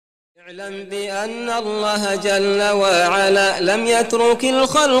اعلم بأن الله جل وعلا لم يترك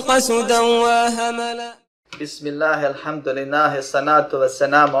الخلق سدى وهملا. بسم الله الحمد لله الصلاة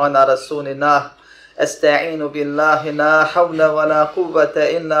والسلام على رسول الله. استعين بالله لا حول ولا قوة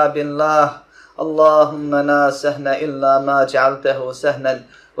إلا بالله. اللهم لا سهل إلا ما جعلته سهلا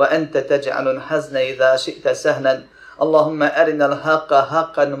وأنت تجعل الحزن إذا شئت سهلا. اللهم أرنا الحق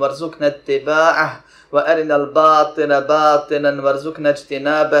حقا وارزقنا اتباعه وأرنا الباطل باطلا وارزقنا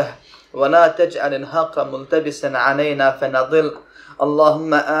اجتنابه ولا تجعل الحق ملتبسا علينا فنضل.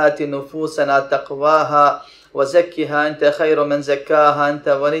 اللهم آت نفوسنا تقواها وزكها أنت خير من زكاها أنت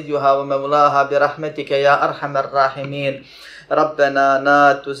وليها ومولاها برحمتك يا أرحم الراحمين. ربنا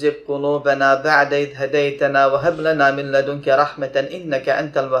لا تزغ قلوبنا بعد إذ هديتنا وهب لنا من لدنك رحمة إنك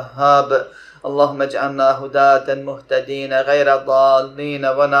أنت الوهاب. اللهم اجعلنا هداة مهتدين غير ضالين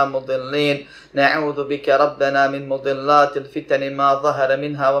ولا مضلين. نعوذ بك ربنا من مضلات الفتن ما ظهر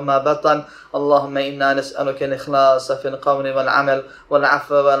منها وما بطن. اللهم إنا نسألك الإخلاص في القول والعمل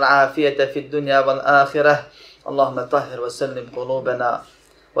والعفو والعافية في الدنيا والآخرة. اللهم طهر وسلم قلوبنا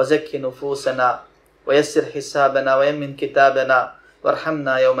وزكي نفوسنا ويسر حسابنا ويمن كتابنا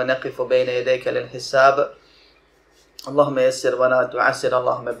وارحمنا يوم نقف بين يديك للحساب. اللهم يسر ولا تعسر.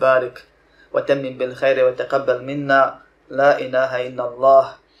 اللهم بارك وتمم بالخير وتقبل منا. لا إله إلا الله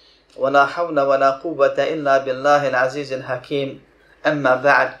ولا حول ولا قوة إلا بالله العزيز الحكيم. أما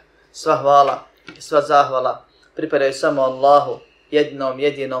بعد. Sva hvala i sva zahvala pripadaju samo Allahu, jednom,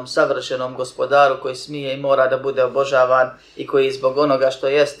 jedinom, savršenom gospodaru koji smije i mora da bude obožavan i koji zbog onoga što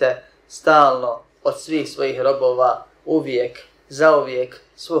jeste stalno od svih svojih robova uvijek, zauvijek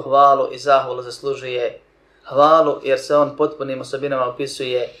svu hvalu i zahvalu zaslužuje. Hvalu jer se on potpunim osobinama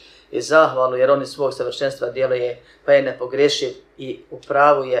opisuje i zahvalu jer on iz svog savršenstva djeluje pa je nepogrešiv i u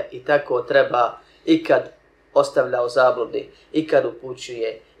pravu je i tako treba i kad ostavlja u zabludi, i kad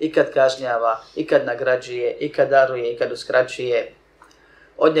upućuje, i kad kažnjava, i kad nagrađuje, i kad daruje, i kad uskraćuje.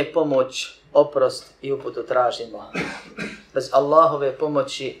 Od njeg pomoć, oprost i uputu tražimo. Bez Allahove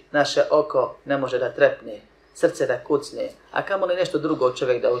pomoći naše oko ne može da trepne, srce da kucne, a kamoli nešto drugo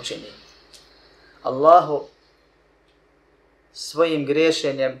čovjek da učini. Allahu svojim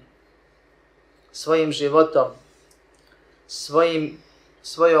griješenjem, svojim životom,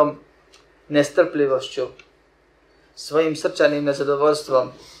 svojom nestrpljivošću, svojim srčanim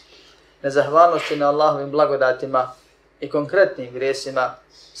nezadovoljstvom, nezahvalnošću na Allahovim blagodatima i konkretnim grijesima,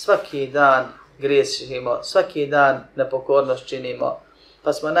 svaki dan griješimo, svaki dan nepokornost činimo,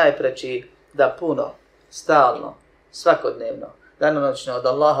 pa smo najpreći da puno, stalno, svakodnevno, danonoćno od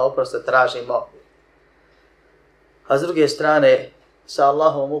Allaha oprosta tražimo, a s druge strane sa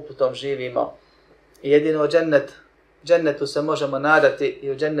Allahovom uputom živimo. I jedino džennetu se možemo nadati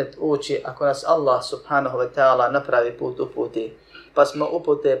i u džennet ući ako nas Allah subhanahu wa ta'ala napravi put uputi. Pa smo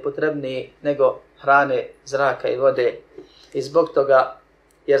upute potrebniji nego hrane, zraka i vode. I zbog toga,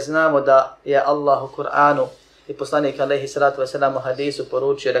 jer znamo da je Allah u Kur'anu i poslanik alejhi salatu vesselam u hadisu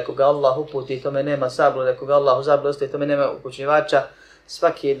poručio da koga Allah uputi tome nema zablude, koga Allah u zabludu ostavi tome nema upućivača,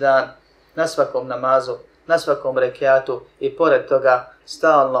 svaki dan, na svakom namazu, na svakom rekiatu i pored toga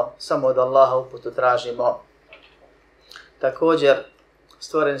stalno samo od Allaha uputu tražimo. Također,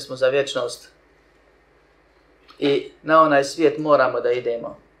 stvoreni smo za vječnost i na onaj svijet moramo da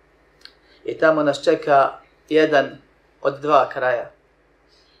idemo. I tamo nas čeka jedan od dva kraja.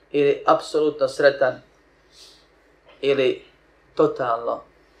 Ili apsolutno sretan, ili totalno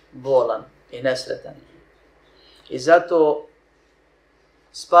bolan i nesretan. I zato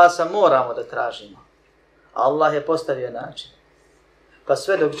spasa moramo da tražimo. Allah je postavio način. Pa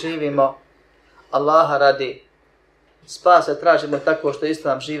sve dok živimo, Allaha radi, spasa tražimo tako što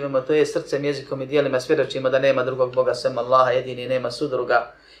Islam živimo, to je srcem, jezikom i dijelima svjedočimo da nema drugog Boga sem Allaha, jedini nema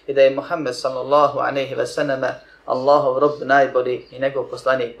sudruga i da je Muhammed sallallahu alejhi ve selleme Allahov rob najbolji i njegov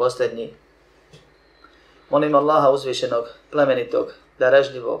poslanik posljednji. Molim Allaha uzvišenog, plemenitog,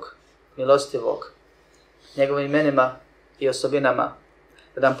 darežljivog, milostivog, njegovim imenima i osobinama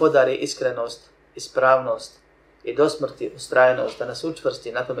da nam podari iskrenost, ispravnost i do smrti ustrajnost, da nas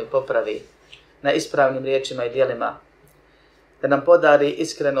učvrsti na tome i popravi na ispravnim riječima i djelima, da nam podari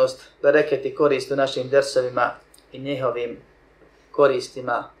iskrenost, bereket i korist u našim dersovima i njihovim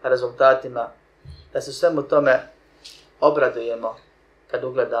koristima, rezultatima, da se svemu tome obradujemo kad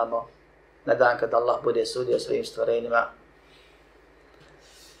ugledamo na dan kad Allah bude sudio svojim stvorenjima.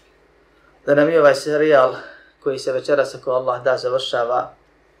 Da nam i ovaj serijal koji se večeras ako Allah da završava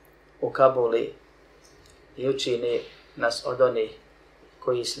u Kabuli i učini nas od onih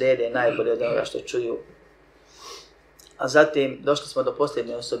koji slijede najbolje od onoga što čuju. A zatim došli smo do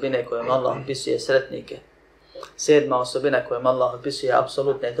posljednje osobine kojom Allah opisuje sretnike. 7. osobina kojom Allah opisuje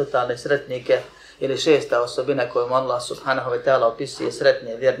apsolutne i totalne sretnike ili 6. osobina kojom Allah subhanahu wa ta'ala opisuje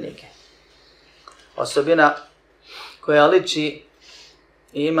sretne vjernike. Osobina koja liči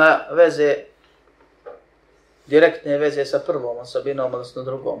i ima veze, direktne veze sa prvom osobinom, odnosno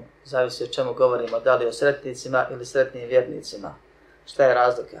drugom. Zavisi o čemu govorimo, da li o sretnicima ili sretnim vjernicima. Šta je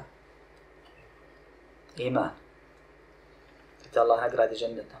razlika? Iman. I Allah nagradi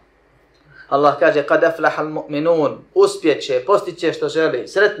džennetom. Allah kaže, kad aflahal mu'minun, uspjeće, postiće što želi,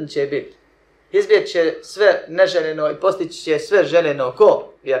 sretni će biti. Izbjeće sve neželjeno i postići će sve željeno.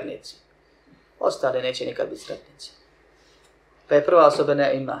 Ko? Vjernici. Ostali neće nikad biti sretnici. Pa je prva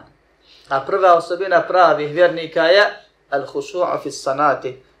osobina iman. A prva osobina pravih vjernika je al-hušu'u fi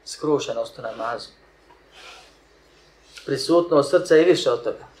sanati, skrušenost u namazu. Prisutnost srca i više od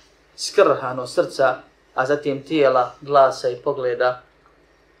toga. Skrhanost srca, a zatim tijela, glasa i pogleda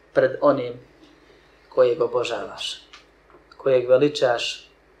pred onim kojeg obožavaš, kojeg veličaš,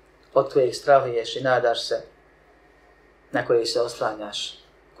 od kojeg strahuješ i nadaš se, na kojeg se oslanjaš,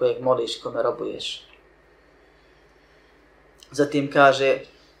 kojeg moliš, kome robuješ. Zatim kaže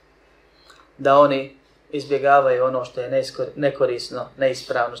da oni izbjegavaju ono što je nekorisno,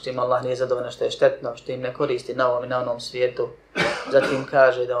 neispravno, što im Allah nije zadovoljno, što je štetno, što im ne koristi na ovom i na onom svijetu. Zatim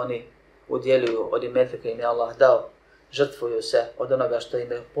kaže da oni udjeljuju od imetka koji im je Allah dao, žrtvuju se od onoga što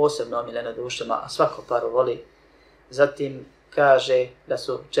im je posebno omiljeno dušama, a svako paru voli. Zatim kaže da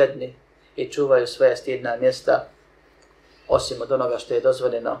su čedni i čuvaju svoja stidna mjesta, osim od onoga što je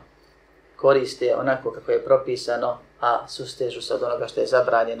dozvoljeno, koriste onako kako je propisano, a sustežu se od onoga što je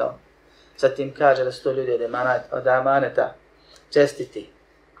zabranjeno. Zatim kaže da su to ljudi od amaneta, čestiti,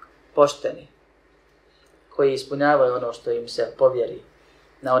 pošteni, koji ispunjavaju ono što im se povjeri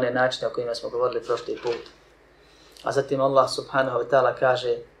na one načine o kojima smo govorili prošli put. A zatim Allah subhanahu wa ta'ala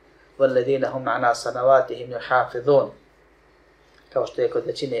kaže وَالَّذِينَ هُمْ عَنَا صَنَوَاتِهِمْ يُحَافِظُونَ, kao što je kod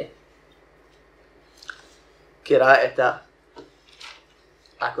većine kiraeta,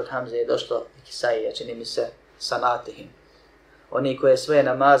 a kod Hamze je došlo Kisaija, čini mi se, sanatihim. Oni koje svoje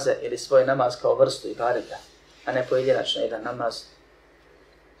namaze ili svoj namaz kao vrstu ibadeta, a ne pojedinačno jedan namaz,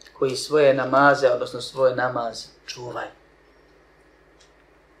 koji svoje namaze, odnosno svoj namaz čuvaju.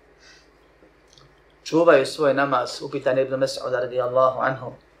 Čuvaju svoj namaz, upitan Ibn Mas'ud radijallahu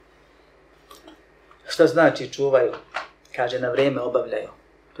anhu. Što znači čuvaju? Kaže, na vrijeme obavljaju.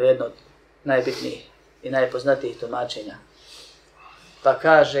 To je jedno od najbitnijih i najpoznatijih tumačenja. Pa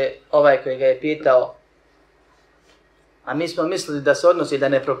kaže, ovaj koji ga je pitao, a mi smo mislili da se odnosi da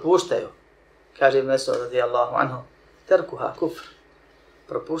ne propuštaju. Kaže Ibn Mas'ud radijallahu anhu, terkuha kufr.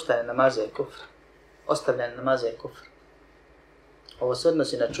 Propuštanje namaza je kufr. Ostavljanje namaza je kufr. Ovo se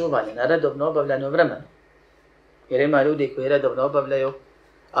odnosi na čuvanje, na redovno obavljanje u vremenu. Jer ima ljudi koji redovno obavljaju,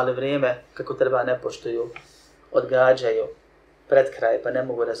 ali vrijeme kako treba ne poštuju, odgađaju pred kraj, pa ne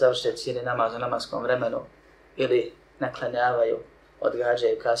mogu da završe cijeli namaz u namaskom vremenu, ili naklanjavaju,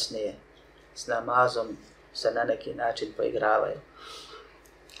 odgađaju kasnije, s namazom se na neki način poigravaju.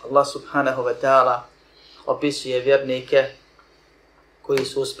 Allah subhanahu wa ta'ala opisuje vjernike koji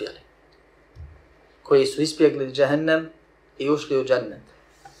su uspjeli, koji su ispjegli džehennem i ušli u džennet,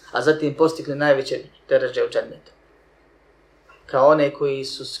 a zatim postigli najveće deređe u džennetu. Kao one koji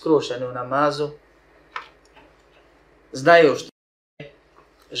su skrušeni u namazu, znaju što je,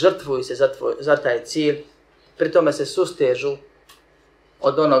 žrtvuju se za taj cilj, pri tome se sustežu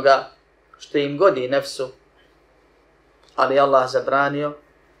od onoga što im godi nefsu, ali Allah zabranio,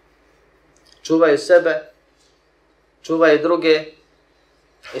 čuvaju sebe, čuvaju druge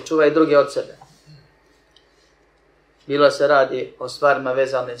i čuvaju druge od sebe. Bilo se radi o stvarima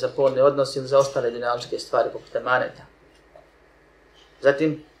vezanim za polni odnos ili za ostale dunjaličke stvari poput emaneta.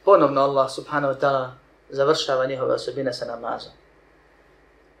 Zatim ponovno Allah subhanahu wa ta'ala završava njihove osobine sa namazom.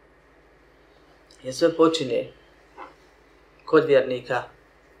 I sve počinje kod vjernika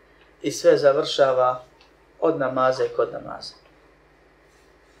i sve završava od namaza i kod namaza.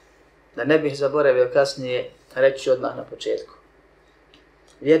 Da ne bih zaboravio kasnije, reći odmah na početku.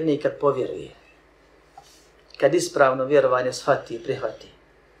 Vjernik kad povjeruje, kad ispravno vjerovanje shvati i prihvati,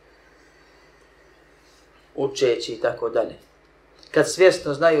 učeći i tako dalje, kad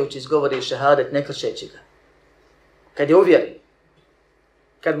svjesno znajući izgovori šehadet ne kršeći ga, kad je uvjeren,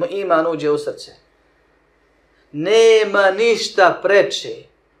 kad mu iman uđe u srce, nema ništa preče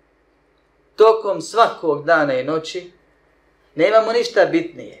tokom svakog dana i noći, nemamo ništa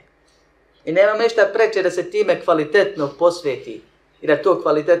bitnije i nemamo ništa preče da se time kvalitetno posveti i da to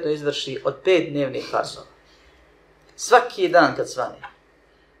kvalitetno izvrši od 5 dnevnih farzova. Svaki dan kad svane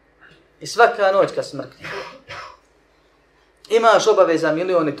i svaka noć kad smrkne. Imaš obaveza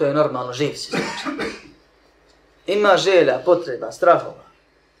milion i to je normalno, živ si znači. ima želja, potreba, strahova,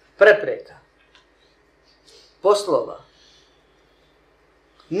 prepreka, poslova,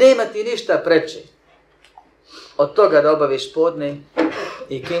 nema ti ništa preče od toga da obaviš podne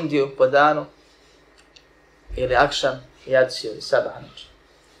i kindiju po danu ili akšam, jaciju i sabah noć.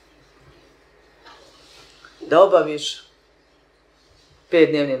 Da obaviš 5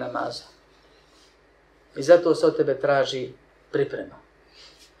 dnevnih namaza. I zato se od tebe traži priprema.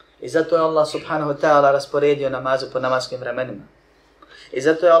 I zato je Allah subhanahu wa ta'ala rasporedio namaze po namaskim vremenima. I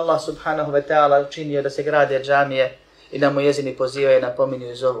zato je Allah subhanahu wa ta'ala učinio da se grade džamije i da mu jezini pozivaju i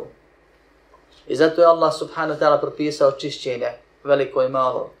napominju i zovu. I zato je Allah subhanahu wa ta'ala propisao čišćenje, veliko i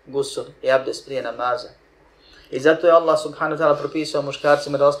malo, gusul i abdest prije namaza. I zato je Allah subhanahu wa ta'ala propisao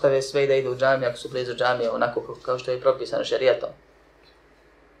muškarcima da ostave sve i da idu u džamiju ako su blizu džamije, onako kao što je propisano šerijatom.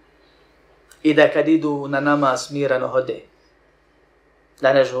 I da kad idu na namaz mirano hode,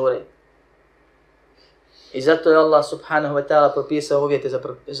 da ne žure. I zato je Allah subhanahu wa ta'ala propisao uvjete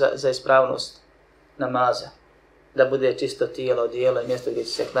za ispravnost namaza. Da bude čisto tijelo, odijelo i mjesto gdje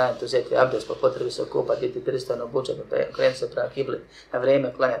će se klanjati, uzeti abdest, po potrebi se okupati, biti pristojno obučen, krenuti se prema kibli, na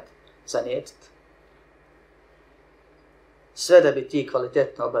vrijeme klanjati, zanijetiti. Sve da bi ti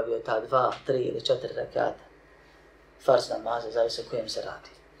kvalitetno obavio ta 2, 3 ili 4 rekata. Farz namaze, zavisi o kojem se radi.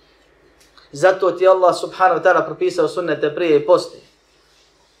 Zato ti Allah subhanahu wa ta'ala propisao sunnete prije i poslije.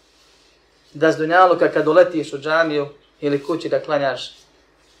 Da s dunjaluka kad uletiš u džamiju ili kući da klanjaš,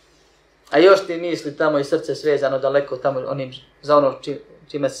 a još ti misli tamo i srce svezano daleko tamo onim, za ono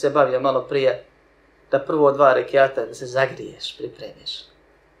čime se bavio malo prije, da prvo 2 rekata da se zagriješ, pripremiš.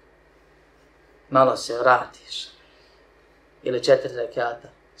 Malo se vratiš. Ili 4 rekata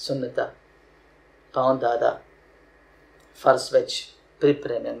sunneta, pa onda da farz već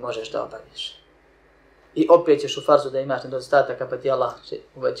pripremljen možeš da obaviš. I opet ćeš u farzu da imaš nedostataka, pa ti Allah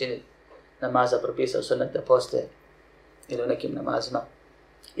u većini namaza propisao sunnete poslije ili u nekim namazima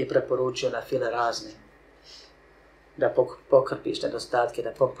i preporučio na file razne da pokrpiš nedostatke,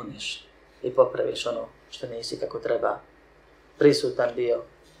 da popuniš i popraviš ono što nisi kako treba prisutan bio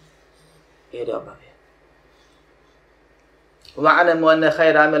ili obavio. Wa'alamu anna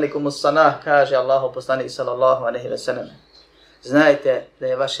khayra amalikum as-salah, kaže Allahu poslanik sallallahu alejhi ve sellem. Znajte da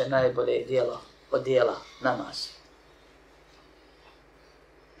je vaše najbolje djelo od djela namaz.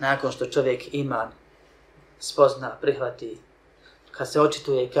 Nakon što čovjek iman spozna, prihvati, kad se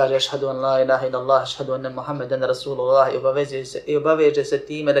očituje i kaže ašhadu an la ilaha illallah, ašhadu anna Muhammeden rasulullah i obaveže se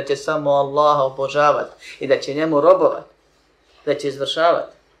time da će samo Allaha obožavati i da će njemu robovati, da će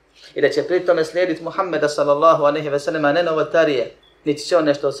izvršavati i da će pri tome slijediti Muhammeda sallallahu alejhi ve sellem, a ne novotarije, niti će on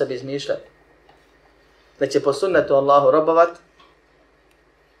nešto o sebi izmišljati. Da će po sunnetu Allahu robovati,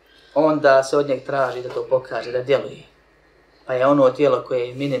 onda se od njeg traži da to pokaže, da djeluje. Pa je ono tijelo koje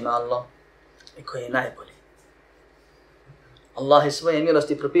je minimalno i koje je najbolje. Allah je svoje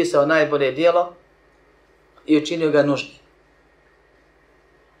milosti propisao najbolje djelo i učinio ga nužnim.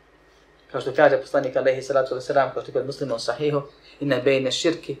 Kao što kaže poslanik alejhi salatu vesselam, kao što kod Muslima u sahihu, inna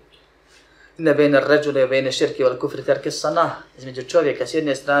bejne ređule, bejne širki wal kufri terke sanah. Između čovjeka s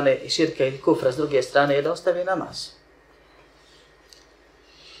jedne strane i širka i kufra s druge strane je da ostavi namaz.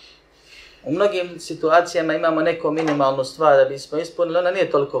 U mnogim situacijama imamo neku minimalnu stvar da bismo ispunili, ona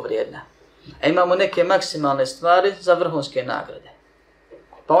nije toliko vrijedna. A imamo neke maksimalne stvari za vrhunske nagrade.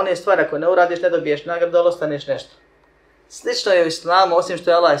 Pa one stvari ako ne uradiš ne dobiješ nagradu, ali ostaneš nešto. Slično je u islamu, osim što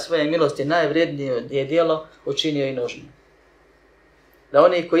je Allah svoje milosti najvrijednije je djelo učinio i nužno. Da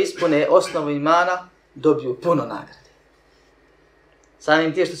oni koji ispune osnovu imana dobiju puno nagrade.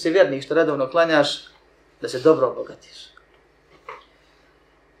 Samim ti što si vjernik, što redovno klanjaš, da se dobro obogatiš.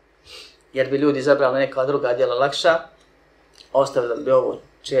 Jer bi ljudi izabrali neka druga djela lakša, ostavili bi ovo,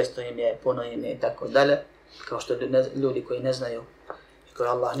 često im je, puno im je i tako dalje, kao što ljudi koji ne znaju i koji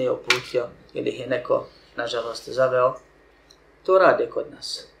Allah nije uputio ili ih je neko, nažalost, zaveo, to rade kod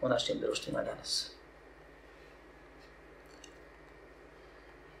nas, u našim društvima danas.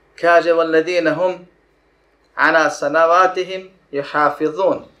 Kaže, وَالَّذِينَ هُمْ عَنَا صَلَوَاتِهِمْ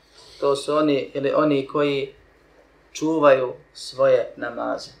يُحَافِظُونَ. To su oni ili oni koji čuvaju svoje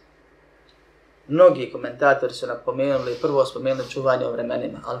namaze. Mnogi komentatori su napomenuli, prvo spomenuli čuvanje u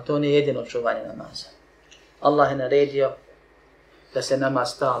vremenima, ali to nije jedino čuvanje namaza. Allah je naredio da se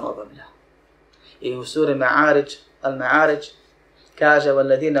namaz stalno obavlja. I u suri Al-Ma'arij kaže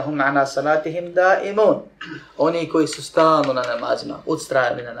وَالَّذِينَ هُمْ عَنَا صَلَاتِهِمْ دَائِمُونَ. Oni koji su stalno na namazima,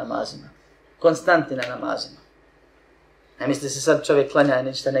 ustrajali na namazima, konstantni na namazima. Ne misli se sad čovjek klanja i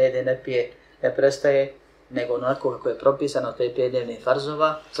ništa ne jede, ne pije, ne prestaje, nego onako kako je propisano, to je 5 dnevnih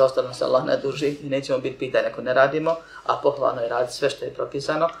farzova, za ostalo se Allah ne duži i nećemo biti pitanje ako ne radimo, a pohvalno je raditi sve što je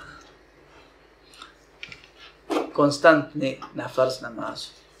propisano. konstantni na farz namazu.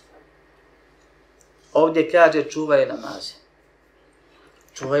 Ovdje kaže čuvaju namaze.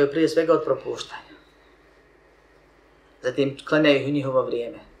 Čuvaju prije svega od propuštanja. Zatim klanjaju ih u njihovo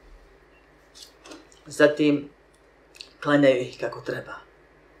vrijeme. Zatim klanjaju ih kako treba.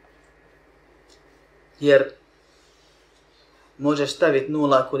 Jer možeš staviti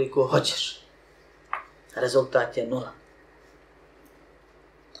 0 koliko hoćeš. Rezultat je 0.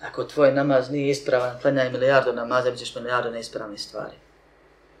 Ako tvoj namaz nije ispravan, klanjaj milijardu namaza, bit ćeš milijardu neispravnih stvari.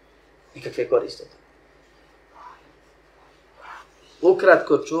 Nikakve koriste to.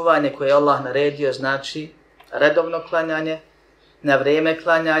 Ukratko, čuvanje koje je Allah naredio znači redovno klanjanje, na vrijeme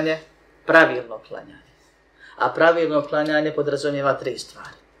klanjanje, pravilno klanjanje. A pravilno klanjanje podrazumijeva 3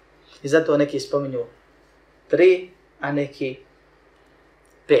 stvari. I zato neki spominju 3, a neki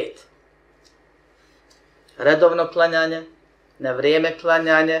 5. Redovno klanjanje, na vrijeme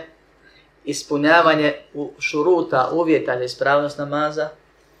klanjanje, ispunjavanje šuruta, uvjeta za ispravnost namaza,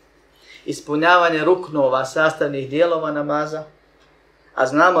 ispunjavanje ruknova, sastavnih dijelova namaza, a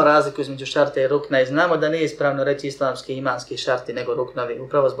znamo razliku između šarta i rukna i znamo da nije ispravno reći islamski imanski šarti nego ruknovi,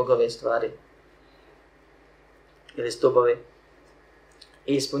 upravo zbog ove stvari ili stubovi,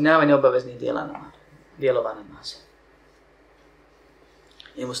 i ispunjavanje obaveznih dijelova namaza.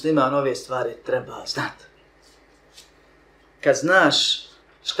 I musliman ove stvari treba znati. Kad znaš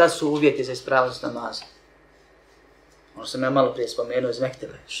šta su uvjeti za ispravnost namaza, ono sam ja malo prije spomenuo iz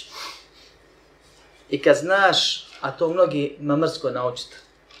Mektebe još. I kad znaš, a to mnogi ima mrsko naučiti,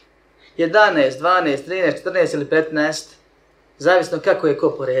 11, 12, 13, 14 ili 15, zavisno kako je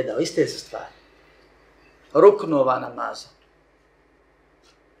ko poredao, iste su stvari. Ruknova namaza.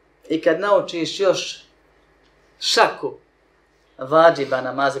 I kad naučiš još šaku vađiba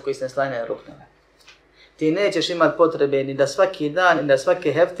namaza koji se ne slanjaju ruknove, ti nećeš imati potrebe ni da svaki dan, ni da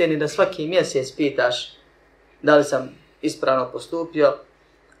svake hefte, ni da svaki mjesec pitaš da li sam ispravno postupio,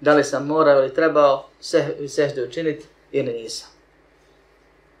 da li sam morao ili trebao sežde učiniti ili nisam.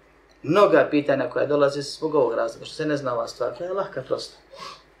 Mnoga pitanja koja dolaze zbog ovog razloga, što se ne zna ova stvar, to je lahka prosta.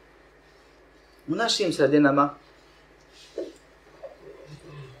 U našim sredinama,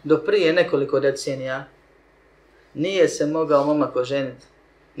 do prije nekoliko decenija, nije se mogao momak oženiti,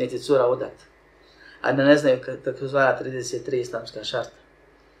 niti cura udati, a da ne znaju takozvana 33 islamska šarta.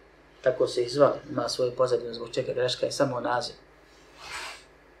 Tako se ih zvali, ima svoju pozadinu zbog čega greška je samo naziv.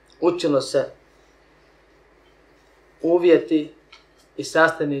 Učilo se uvjeti i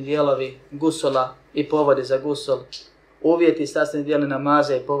sastavni dijelovi gusula i povodi za gusul, uvjeti i sastavni dijelovi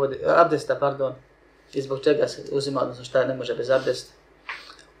namaza i povodi, abdesta, i zbog čega se uzima, odnosno šta ne može bez abdesta.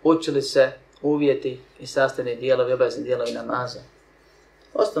 Učili se uvjeti i sastavni dijelovi, obavezni dijelovi namaza.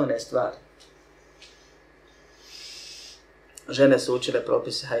 Osnovne stvari. Žene su učile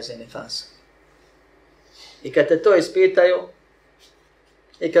propise hajza i nifasa. I kad te to ispitaju,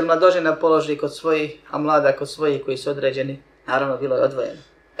 i kad mladožena položi kod svojih, a mlada kod svojih koji su određeni, naravno bilo je odvojeno,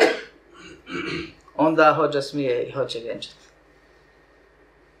 onda hođa smije i hoće vjenčati.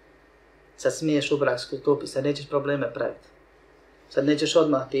 Sad smiješ u brak stupiti, sad nećeš probleme praviti. Sad nećeš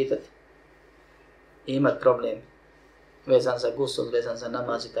odmah pitati i imati problem vezan za gusul, vezan za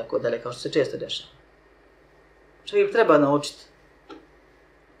namaz i tako dalje, kao što se često dešava. Čovjek treba naučiti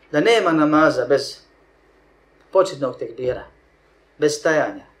da nema namaza bez početnog tekbira, bez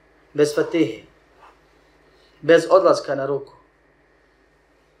stajanja, bez fatihe, bez odlaska na ruku,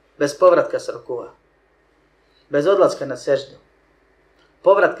 bez povratka sa rukua, bez odlaska na seždu,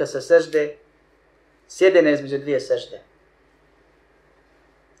 povratka sa sežde, sjedenja između 2 sežde,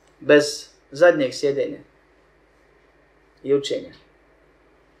 bez zadnjeg sjedenja i učenja,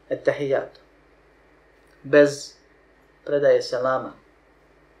 ettahijatu, bez predaje selama,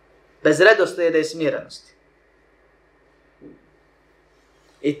 bez redoslijeda i smiranosti.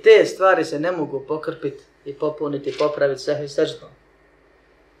 I te stvari se ne mogu pokrpiti i popuniti i popraviti sehvi seždom.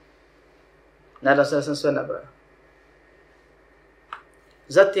 Nadam se da sam sve nabrao.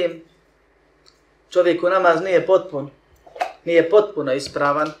 Zatim, čovjeku namaz nije potpuno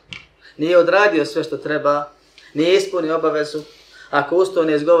ispravan, nije odradio sve što treba, nije ispunio obavezu, ako usto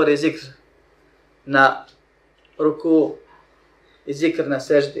ne izgovori zikr na ruku i zikr na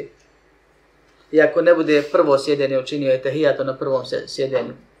seždi. I ako ne bude prvo sjedenje učinio etahijatu na prvom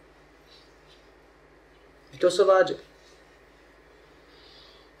sjedenju. I to su vađe.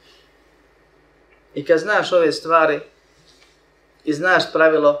 I kad znaš ove stvari i znaš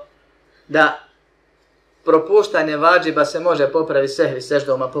pravilo da propuštanje vađiba se može popraviti sehvi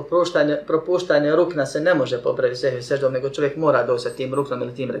seždom, a propuštanje rukna se ne može popraviti sehvi seždom, nego čovjek mora doći sa tim ruknom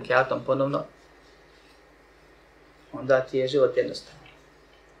ili tim rekiatom ponovno, onda ti je život jednostavan.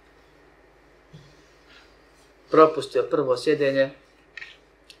 propustio prvo sjedenje,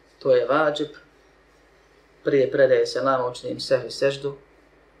 to je vadžib, prije predaje selama učinim sehvi seždu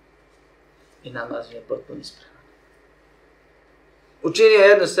i namaz je potpuno ispravan. Učinio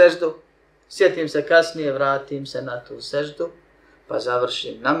jednu seždu, sjetim se kasnije, vratim se na tu seždu, pa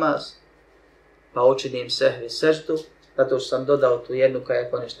završim namaz, pa učinim sehvi seždu, zato što sam dodao tu jednu koja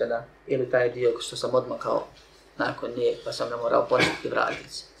je poništena, ili taj dio što sam odmakao nakon nje, pa sam ne morao poništiti i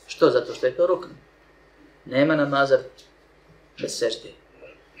vratiti se. Što? Zato što je to rukn. Nema namaza bez sežde.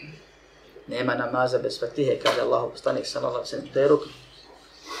 Nema namaza bez fatihe, kada Allahu poslanik sallallahu alejhi ve sellem, to je rukn.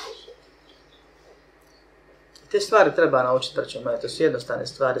 Te stvari treba naučiti, braćo moje, to su jednostavne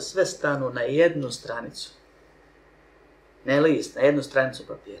stvari, sve stanu na jednu stranicu. Ne list, na jednu stranicu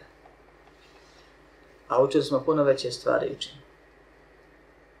papira. A učili smo puno veće stvari učiniti.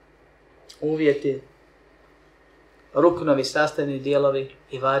 Uvjeti, ruknovi, sastavni dijelovi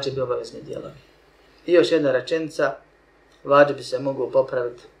i vadžibi, obavezni dijelovi. I još jedna rečenica, vadžibi se mogu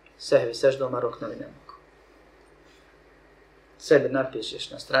popraviti sehvi seždom, a ruknovi ne mogu. Sebi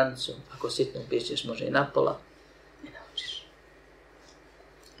napišeš na stranicu, ako sitno pišeš može i na pola i naučiš.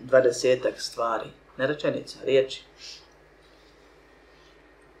 20 stvari, ne rečenica, riječi.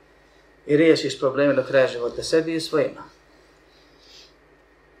 I riješiš probleme do kraja života sebi i svojima.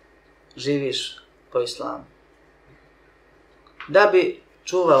 Živiš po islamu. Da bi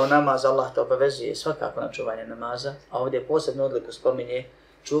čuvao namaz, Allah te obavezuje svakako na čuvanje namaza, a ovdje posebno odliku spominje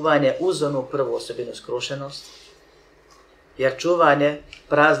čuvanje uz onu prvu osobinu skrušenost, jer čuvanje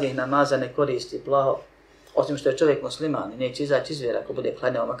praznih namaza ne koristi blago, osim što je čovjek musliman i neće izaći iz vjera ako bude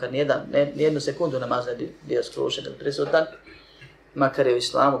klanjao makar nijednu sekundu namaza bio skrušen ili prisutan, makar je u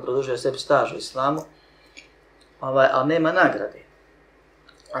islamu, produžuje sebi staž u islamu, ali nema nagrade.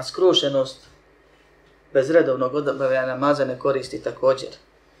 A skrušenost bez redovnog obavljanja namaza ne koristi također.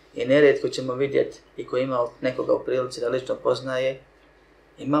 I nerijetko ćemo vidjeti, i ko ima nekoga u prilici da lično poznaje,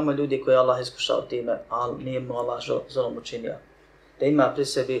 imamo ljudi koji je Allah iskušao time, ali nije mu Allah zolom učinio. Da ima pri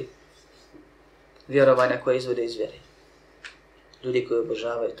sebi vjerovanja koje izvode iz vjere. Ljudi koji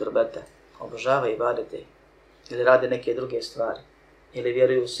obožavaju turbete, obožavaju ibadete, ili rade neke druge stvari, ili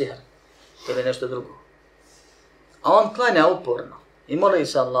vjeruju u sihr, ili nešto drugo. A on klanja uporno i moli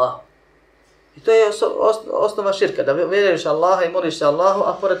se Allahu. I to je osnova širka, da vjeruješ Allaha i moliš se Allahu,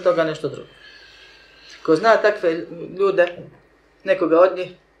 a pored toga nešto drugo. Ko zna takve ljude, nekoga od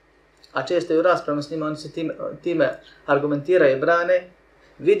njih, a često i u raspravama s njima, oni se time argumentiraju i brane,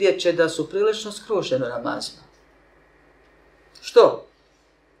 vidjet će da su prilično skrušeni namazima. Što?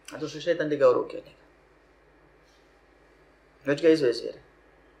 Zato što je šetan digao ruke od njega. Već ga izveze iz vjere.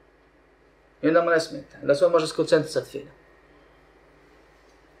 I onda mu ne smeta, da se on može skoncentrisati fino.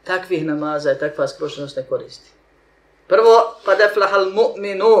 Takvih namaza i takva skrušenost ne koristi. Prvo, pa deflahal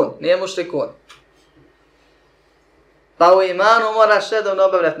mu'minun, nije mušrikun. Pa u imanu moraš redovno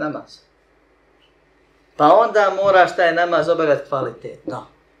obavljati namaz. Pa onda moraš taj namaz obavljati kvalitetno.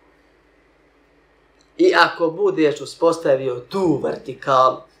 I ako budeš uspostavio tu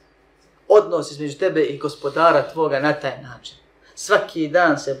vertikalu, odnos između tebe i gospodara tvoga na taj način, svaki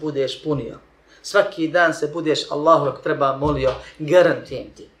dan se budeš punio, svaki dan se budeš Allahu ako treba molio,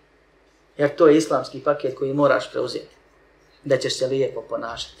 garantujem ti. Jer to je islamski paket koji moraš preuzeti. Da ćeš se lijepo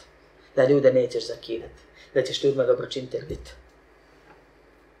ponašati, da ljude nećeš zakidati, da ćeš ljudima dobročinitelj biti,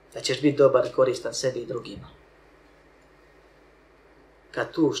 da ćeš biti dobar i koristan sebi i drugima.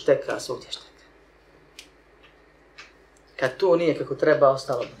 Kad tu šteka, svugdje šteka. Kad tu nije kako treba,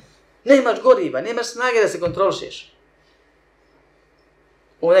 ostalo bi. Nemaš goriva, nemaš snage da se kontrolišeš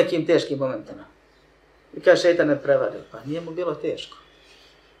u nekim teškim momentima. I kad šeitan ne prevario, pa nije mu bilo teško.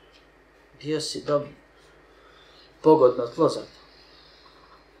 Bio si dobro, pogodno tlo za to.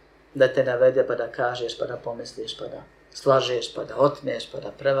 Da te navede, pa da kažeš, pa da pomisliš, pa da slažeš, pa da otmeš, pa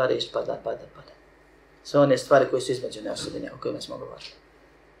da prevariš, pa da. Sve one stvari koje su između neosobine, o kojima smo govorili.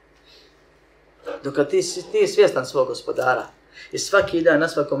 Dok ti svjestan svog gospodara i svaki dan na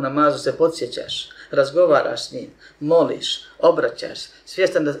svakom namazu se podsjećaš, razgovaraš s njim, moliš, obraćaš,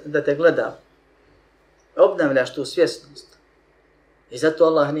 svjestan da te gleda, obnavljaš tu svjesnost. I zato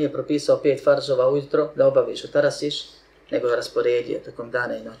Allah nije propisao 5 farzova ujutro da obaviš, utarasiš, nego je rasporedio tokom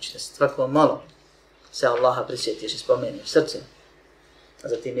dana i noći. Da se svako malo se Allaha prisjetiš i spomeniš srcem, a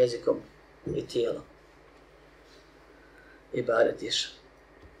zatim jezikom i tijelom. I baretiš.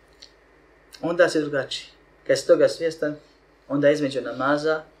 Onda si drugačiji. Kad si toga svjestan, onda između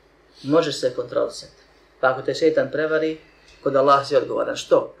namaza možeš se kontrolisati. Pa ako te šeitan prevari, kod Allah si odgovoran.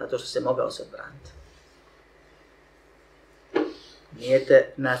 Što? Zato što se mogao se odbraniti. Nije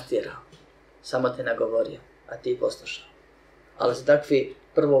te natjerao, samo te nagovorio, a ti poslušao. Ali se takvi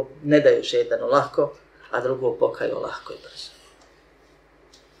prvo ne daju šeitanu lako, a drugo pokaju lahko i brzo.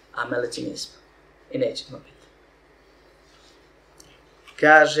 A meleci nismo i nećemo biti.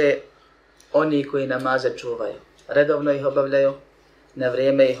 Kaže, oni koji namaze čuvaju, redovno ih obavljaju, na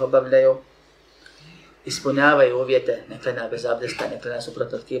vrijeme ih obavljaju, ispunjavaju uvjete, ne klanja bez abdesta, ne klanja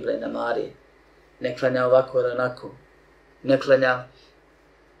suprotno od kible i namari, ne klanja ovako ili onako, ne klanja,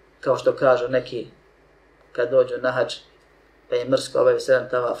 kao što kažu neki, kad dođu na hadž, pa je mrsko obavi 7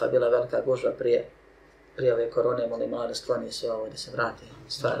 tavafa, bila velika gužva prije ove korone, molim malo da skloni sve ovo, da se vrati,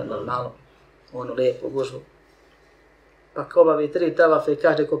 stvarno normalno, onu lijepu gužvu. Pa ko obavi 3 tavafa i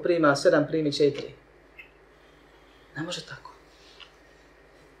kaže ko prima 7, primit će i 3. Ne može tako.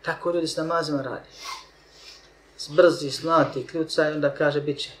 Tako ljudi s namazima radi. Zbrzi, slati, kljuca i onda kaže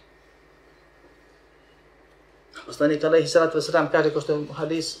bit će. Poslanik alejhi salatu vesselam kaže ko što je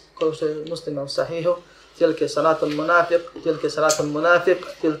hadis, ko što je Muslima u sahihu, tilke salatul munafiq, tilke salatul munafiq,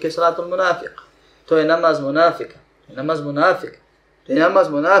 tilke salatul munafiq. To je namaz munafika. Namaz munafika. To je namaz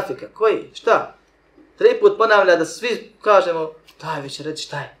munafika. Koji? Šta? 3 put ponavlja da svi kažemo, daj već reći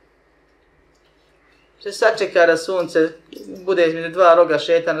šta je. Se sačeka da sunce bude između 2 roga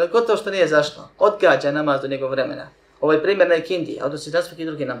šetana, gotovo što nije zašlo. Odgađa namaz do njegov vremena. Ovo je primjer na ikindiji, a odnosi na svaki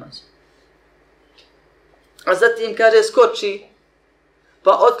drugi namaz. A zatim kaže skoči,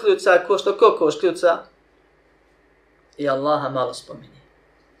 pa otkljuca ko što kokoš kljuca i Allaha malo spominje.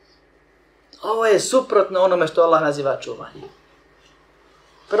 Ovo je suprotno onome što Allah naziva čuvanje.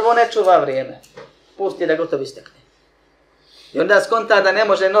 Prvo ne čuva vrijeme, pusti da gotovo istekne. I onda skonta da ne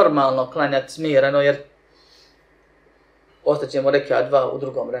može normalno klanjati smireno jer ostaćemo reka 2 u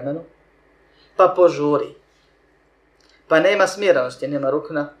drugom vremenu, pa požuri. Pa nema smirenosti, nema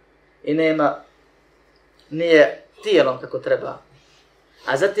rukna i nije tijelom kako treba.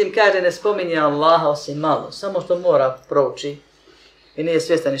 A zatim kaže ne spominje Allaha osim malo, samo što mora prouči i nije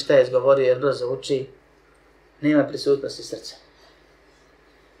svjestan ni šta je izgovorio jer brzo uči, nema prisutnosti srca.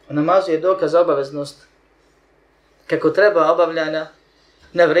 U namazu je dokaz obaveznost kako treba obavljanja,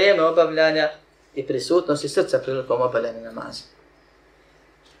 na vrijeme obavljanja i prisutnosti srca prilikom obavljanja namaza.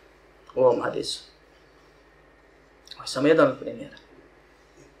 U ovom hadisu. Ovo je samo jedan od primjera.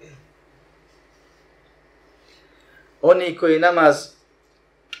 Oni koji namaz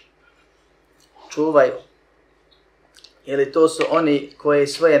čuvaju, ili to su oni koji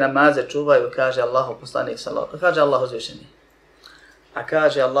svoje namaze čuvaju, kaže Allahu poslanik sallallahu, kaže Allahu uzvišeni. A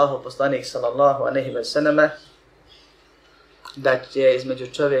kaže Allahu poslanik sallallahu alejhi ve selleme da će između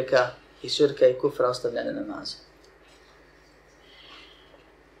čovjeka i širka i kufra ostavljane namaze.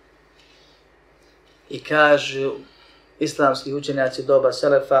 I kažu islamski učenjaci doba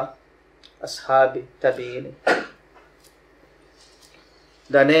selefa, ashabi, tabiini,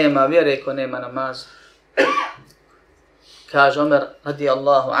 da nema vjere ko nema namaza. Kaže Omer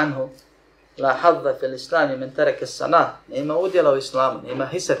radijallahu anhu, la hadda fil islami men taraka as-salah, nema udjela u islamu, nema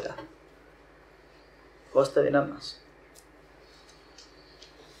hiseta. Ostavi namaz.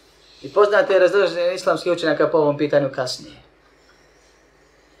 I poznate je razilaženje islamskih učenjaka po ovom pitanju kasnije.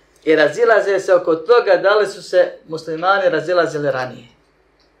 I razilaze se oko toga da li su se muslimani razilazili ranije.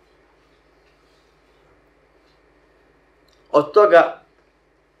 Od toga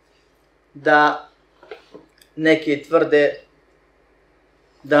da neki tvrde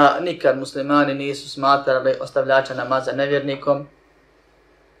da nikad muslimani nisu smatrali ostavljača namaza nevjernikom,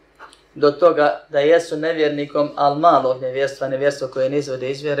 do toga da jesu nevjernikom, ali malog nevjerstva, nevjerstvo koje ne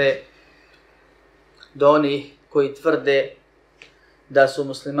izvode iz vjere, do onih koji tvrde da su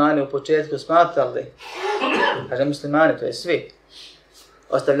muslimani u početku smatrali, kaže muslimani, to je svi,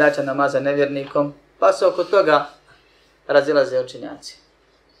 ostavljača namaza nevjernikom, pa se oko toga razilaze učenjaci.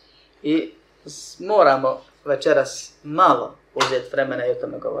 I moramo večeras malo uzeti vremena i o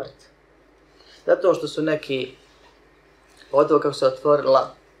tome govoriti. Zato što su neki, od toga kako se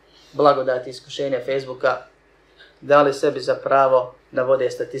otvorila blagodati iskušenja Facebooka, dali sebi za pravo da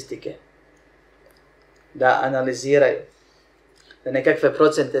vode statistike, da analiziraju, da nekakve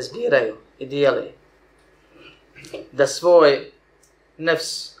procente zbiraju i dijeli, da svoj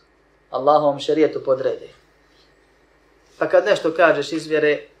nefs Allahovom šerijetu podrede. Pa kad nešto kažeš iz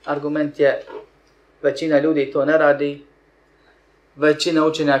vjere, argument je većina ljudi to ne radi, većina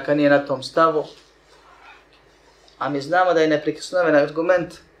učenjaka nije na tom stavu, a mi znamo da je neprikosnoven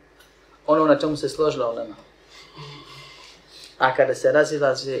argument ono na čemu se složila ulema. A kada se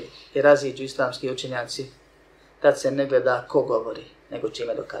razilaze i raziđu islamski učenjaci, tad se ne gleda ko govori, nego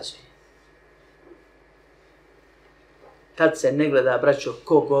čime dokazuje. Tad se ne gleda, braćo,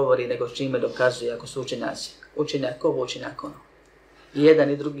 ko govori, nego čime dokazuje, ako su učenjaci. Učenjak ovo, učenjak ono. I jedan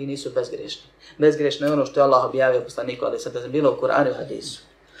i drugi nisu bezgrešni. Bezgrešno je ono što je Allah objavio poslaniku, ali sada je bilo u Kur'anu i hadisu.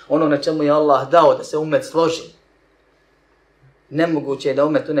 ono na čemu je Allah dao da se umet složi. Nemoguće je da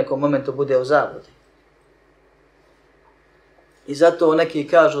umet u nekom momentu bude u zabludi. I zato neki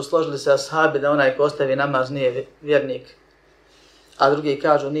kažu, složili se ashabi da onaj ko ostavi namaz nije vjernik, a drugi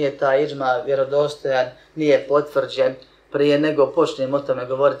kažu nije taj iđma vjerodostojan, nije potvrđen. Prije nego počnem o tome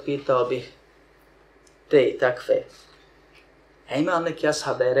govoriti, pitao bih te i takve. A ima li neki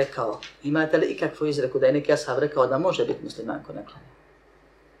ashab da je rekao, imate li ikakvu izreku da je neki ashab rekao da može biti musliman ko ne klanja?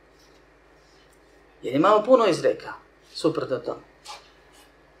 Jer imamo puno izreka, suprotno tome.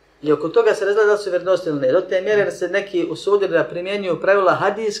 I oko toga se razgleda da su vjerodostojni ili ne. Do te mjere da se neki usudili da primjenjuju pravila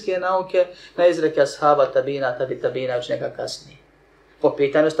hadijske nauke na izreke ashaba, tabina, tabina, učenjaka kasnije. Po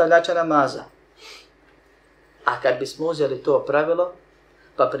pitanju stavljača namaza. A kad bismo uzeli to pravilo,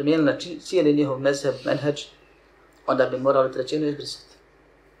 pa primijenili na cijeli njihov mezheb, menheđ, onda bi morali trećinu izbrisati.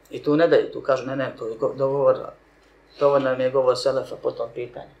 I tu ne daju, tu kažu, ne, to je dovoljno nam je govor selefa po tom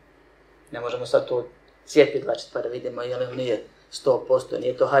pitanju. Ne možemo sad tu cijepiti pa da vidimo je li nije 100%,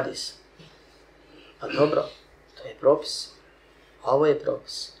 nije to hadis. Pa dobro, to je propis. Ovo je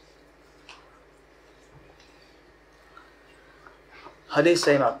propis.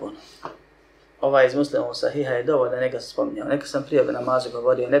 Hadisa ima puno. Ovaj iz Muslimov sahiha je dovoljno, neka se spominjao. Neka sam prije u namazu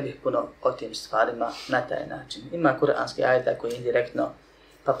govorio, ne bih puno o tim stvarima na taj način. Ima kuranski ajeta koji indirektno,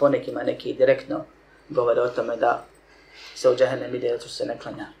 pa ponekima neki direktno govore o tome da se u džehennem ide, da se ne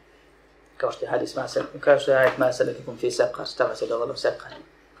klanja. Kao što je hadis kao što je ajet ma salakakum fi saqar, šta vas je dovelo u saqar.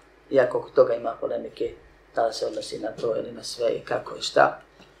 Iako oko toga ima polemike, da li se odnosi na to ili na sve i kako i šta,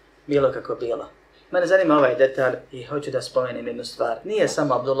 bilo kako bilo. Mene zanima ovaj detalj i hoću da spomenem jednu stvar. Nije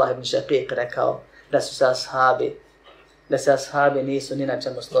samo Abdullah ibn Shaqiq rekao da se ashabi nisu ni na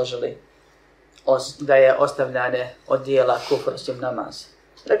čemu složili da je ostavljanje od dijela kufr osim namaza.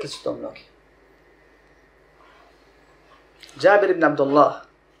 Rekli su to mnogi. Džabir ibn Abdullah,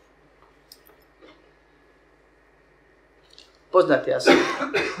 poznati ashab,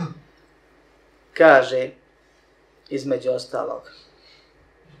 kaže između ostalog.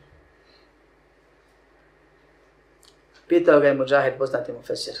 Pitao ga je Mudžahid, poznati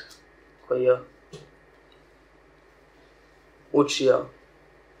mufesir, koji je učio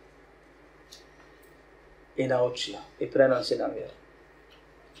i naučio i prenosi nam vjeru.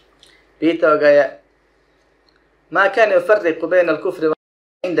 Pitao ga je ma kane ufarriqu bejna al-kufri wa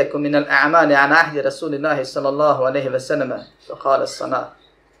indakum min al-a'mali an ahdi Rasulillahi sallallahu alaihi wa sallam, fa qala as-salah.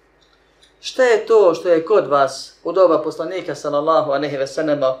 Šta je to što je kod vas u doba poslanika sallallahu alaihi wa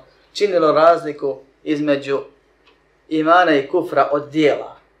sallam činilo razliku između imana i kufra od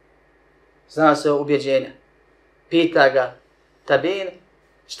dijela? Zna se ubjeđenja. Pita ga tabin,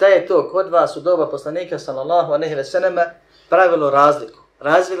 šta je to kod vas u doba poslanika sallallahu alejhi ve selleme pravilo razliku,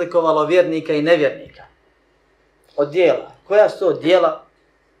 razlikovalo vjernika i nevjernika od dijela? Koja su to dijela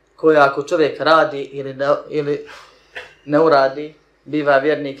koja ako čovjek radi ili ne uradi, biva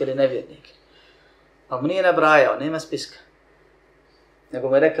vjernik ili nevjernik? Pa mu nije nabrajao, nema spiska. Nego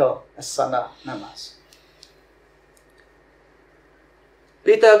mu je rekao as-sana, namaz.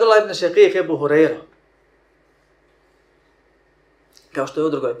 Pita je Abdullah ibn Shaqiq Ebu Hureyru, kao što je u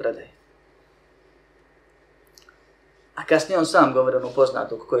drugoj predaji. A kasnije on sam govori onu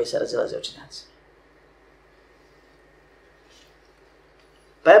poznatu koji se razilaze učenjaci.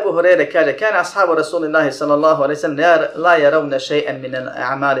 Pa Ebu Hureyre kaže, kana ashabu Rasulillahi sallallahu alaihi sallam la yarawna shay'an min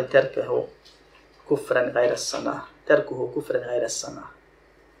al-a'mali terkuhu kufran ghayra as-sana.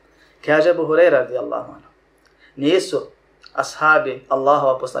 Kaže Ebu Hureyre radijallahu anhu, nisu ashabi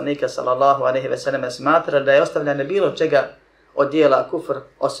Allahova poslanika sallallahu alejhi ve sellem smatrali da je ostavljanje bilo čega od dijela kufr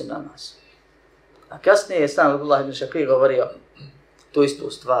osim namaz. A kasnije je sam Abdullah ibn Shaqiq govorio tu istu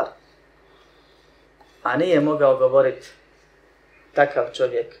stvar. A nije mogao govoriti takav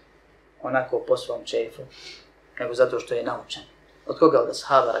čovjek onako po svom čefu, nego zato što je naučen. Od koga? Od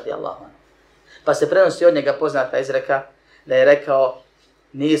ashaba radijallahu anhu. Pa se prenosi od njega poznata izreka da je rekao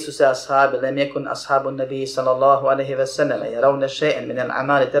nisu se ashabi, lem jekun ashabu nabiji sallallahu alaihi ve sellem, yarawna shay'an min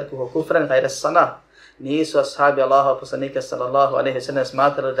al-amali terkuhu kufran ghayra as-salah. Nisu ashabi Allahova poslanika sallallahu alaihi ve sellem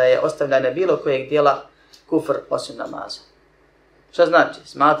smatrali da je ostavljanje bilo kojeg dijela kufr osim namaza. Šta znači?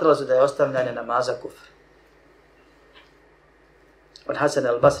 Smatralo se da je ostavljanje namaza kufr. Od Hasan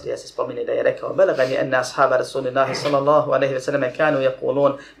al-Basrija se spomeni da je rekao belagani anna ashaba Rasulillahi sallallahu alaihi ve sellem kanu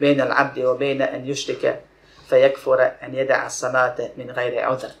yaqulun bayna al-abdi wa bayna an yushrika فَيَكْفُرَ أَنْ يَدَعَ الصَّلَاةَ مِنْ غَيْرِ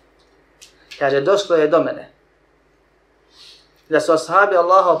عُذْرٍ. Kaže, došlo je do mene da su ashabi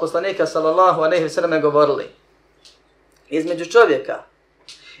Allahova poslanika sallallahu alejhi ve selleme govorili između čovjeka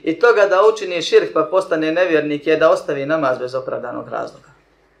i toga da učini širk pa postane nevjernik je da ostavi namaz bez opravdanog razloga.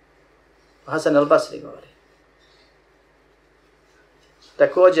 Hasan al-Basri govori.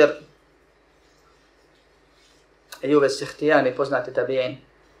 Također, Ejube Sihtijani, poznati tabiin,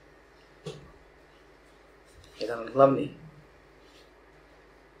 jedan od glavnih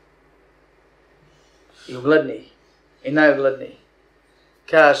i ugledniji i najugledniji,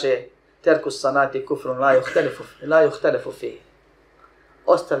 kaže terku sanati kufrun la yuhtalifu fihi.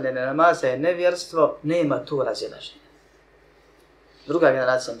 Ostavljene namaza je nevjerstvo, nema tu razilaženja. Druga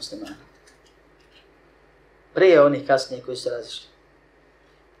generacija muslimana. Prije onih kasnije koji su razišli.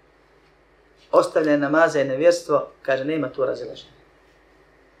 Ostavljene namaza je nevjerstvo, kaže nema tu razilaženja.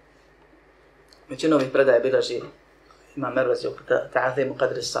 Većinu ovih predaje bilaži Imam Mervazi u Ta'azimu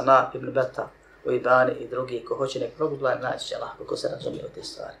Qadri Sana, Ibn Bata, u Ibani i drugi, ko hoće nek progledaj, naći će lahko ko se razumije u te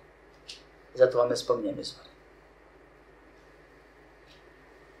stvari. Zato vam ne spominjem izvore.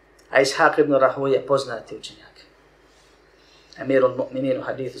 A Ishaq ibn Rahuje, poznati učenjak, Amirul Mu'minin u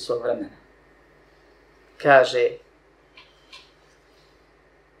hadithu svog vremena, kaže,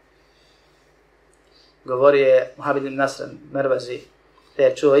 govorio je Muhammed ibn Nasr Mervazi, da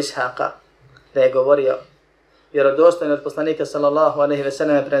je čuo Ishaqa, da je govorio vjerodostojno od poslanika sallallahu alejhi ve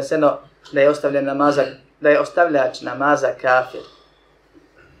sellem preneseno da je ostavljač namaza kafir.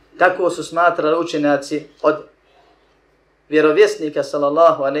 Tako su smatrali učenjaci od vjerovjesnika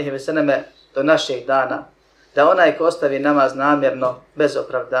sallallahu alejhi ve selleme do naših dana, da onaj ko ostavi namaz namjerno, bez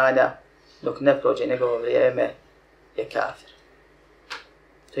opravdanja, dok ne prođe njegovo vrijeme, je kafir.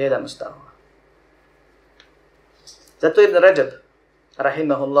 To je jedan od stavova. Zato Ibn Rajab,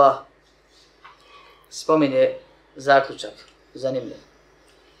 rahimahullah, spominje zaključak, zanimljiv,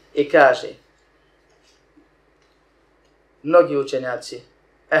 i kaže, mnogi učenjaci,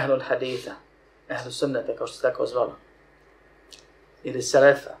 ehlul haditha, ehlul sunnata, kao što se tako zvalo, ili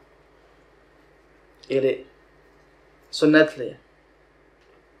selefa, ili sunnetlije.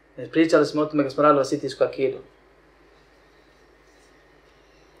 Pričali smo o tome kad smo radili vasitijsku akidu.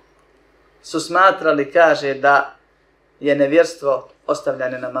 Su smatrali, kaže, da je nevjerstvo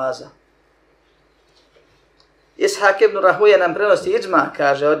ostavljanje namaza. Ishaq ibn Rahuje nam prenosi iđma,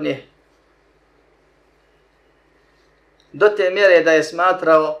 kaže od njih, do te mjere da je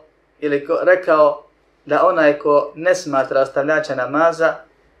smatrao ili rekao da onaj ko ne smatra ostavljača namaza,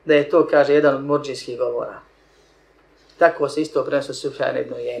 da je to, kaže, jedan od murdžijskih govora. Tako se isto prenosi Sufjan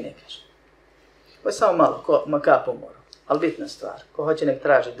ibn Ujejne, kaže. Ovo je samo malo, kap u moru, ali bitna stvar, ko hoće nek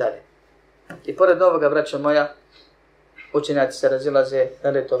traži dalje. I pored ovoga, braćo moja, učenjaci se razilaze da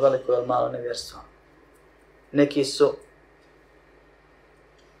li je to veliko ili malo nevjerstvo. Neki su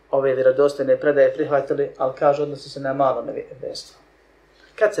ove vjerodostojne predaje prihvatili, ali kažu odnosi se na malo nevjerstvo.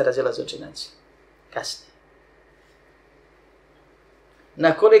 Kad se razilaze učenjaci? Kasnije.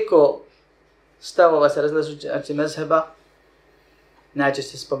 Na koliko stavova se razilaze učenjaci mezheba,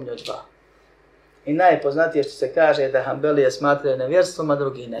 najčešće se spominju dva. I najpoznatije što se kaže da Hanbelije smatraju nevjerstvom, a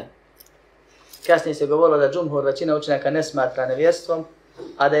drugi ne. Kasnije se govorilo da džumhur, većina učenjaka, ne smatra nevjerstvom,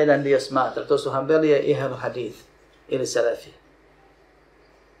 a da jedan dio smatra. To su Hanbelije i Ehlul Hadith ili Selefije.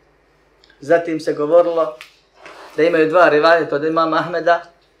 Zatim se govorilo da imaju dva rivajeta od imama Ahmeda,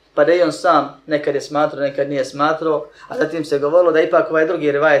 pa da i on sam nekad je smatrao, nekad nije smatrao, a zatim se govorilo da ipak ovaj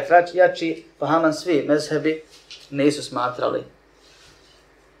drugi rivajet jači, pa haman svi mezhebi nisu smatrali.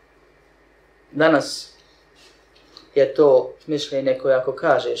 Danas je to mišljenje koje ako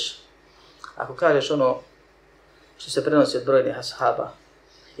kažeš ono što se prenosi od brojnih ashaba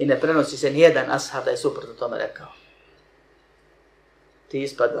i ne prenosi se nijedan ashab da je suprotno tome rekao, ti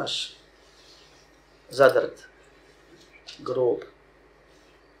ispadaš zadrt, grub,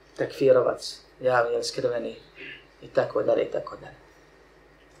 tekfirovac, javni ili skriveni i tako dalje i tako dalje.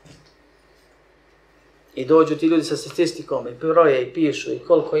 I dođu ti ljudi sa statistikom i broje i pišu i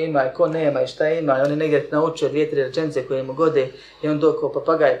koliko ima i ko nema i šta ima i oni negdje naučio 2-3 rečenice koje mu gode i on dok ko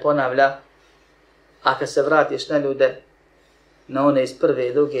papagaj ponavlja, a kad se vratiš na ljude, na one iz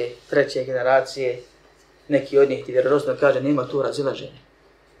prve, druge, treće generacije, neki od njih ti vjerodostojno kaže nema tu razilaženja.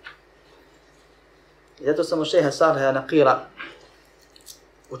 I zato sam u šeha Saleha Naqila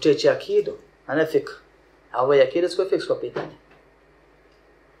učeći akidu, a ne fikr. A ovo je akidetsko i fiksko pitanje.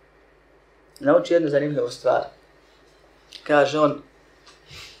 Nauči jednu zanimljivu stvar. Kaže on,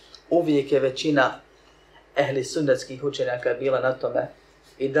 uvijek je većina ehli sunnetskih učenjaka bila na tome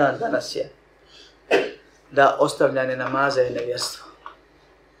i dan danas je da ostavljanje namaza je nevjerstvo.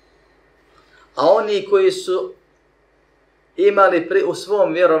 A oni koji su imali u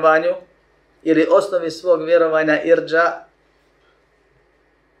svom vjerovanju ili osnovi svog vjerovanja irđa,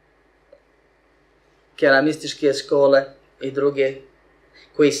 keramističke škole i druge,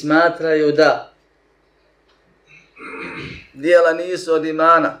 koji smatraju da djela nisu od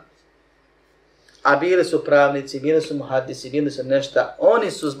imana, a bili su pravnici, bili su muhadisi, bili su nešta,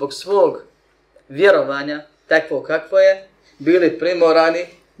 oni su zbog svog vjerovanja, takvo kakvo je, bili primorani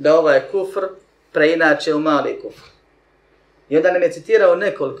da ovaj kufr preinače u mali kufr. I onda nam je citirao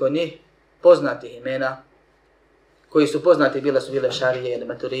nekoliko njih poznatih imena, koji su poznati, bile šarije ili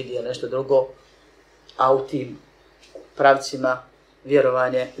maturidije ili nešto drugo, a u tim pravcima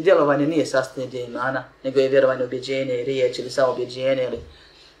djelovanje nije sastavni dio imana, nego je vjerovanje, ubjeđenje i riječ ili samo ubjeđenje ili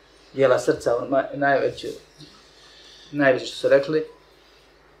dijela srca, najveće što su rekli.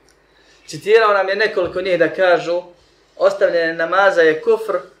 Citirao nam je nekoliko njih da kažu ostavljanje namaza je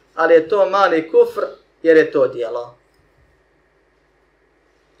kufr, ali je to mali kufr jer je to djelo.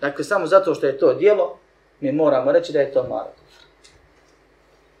 Dakle, samo zato što je to djelo, mi moramo reći da je to mali kufr.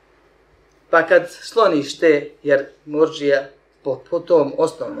 Pa kad sloniš te, jer murdžija po tom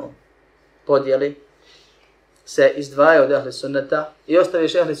osnovnom podjeli se izdvaja od ehli sunneta i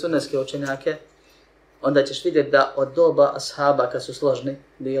ostaviš ehli sunnetske učenjake, onda ćeš vidjeti da od doba ashaba kad su složni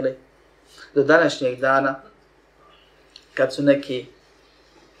bili do današnjeg dana, kad su neki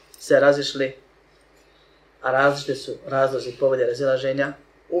se razišli, a različite su razlozi povode razilaženja,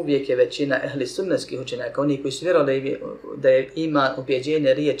 uvijek je većina ehli sunnetskih učenjaka, oni koji su vjerovali da je iman,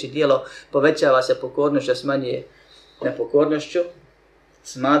 ubjeđenje, riječ i djelo povećava se pokornošću, a smanjuje nepokornošću,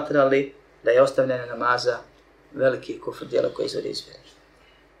 smatrali da je ostavljanje namaza veliki kufr, djelo koji izvodi iz vjere.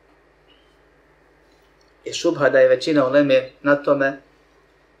 I šubha da je većina uleme na tome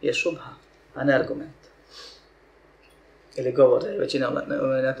je šubha, a ne argument. Ili govor da je većina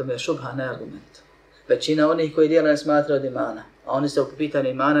uleme na tome je šubha, a ne argument. Većina onih koji djela ne smatraju od imana, a oni se u pitanju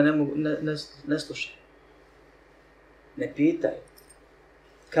imana ne slušaju. Ne pitaju.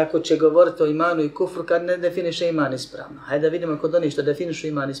 Kako će govoriti o imanu i kufru kad ne definiše iman ispravno? Hajde da vidimo kod onih što definišu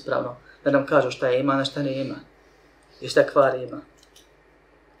iman ispravno, da nam kažu šta je iman, a šta nije iman. I šta kvari iman.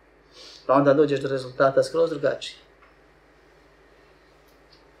 Pa onda dođeš do rezultata skroz drugačiji.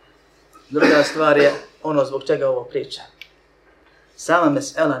 Druga stvar je ono zbog čega ovo pričam. Sama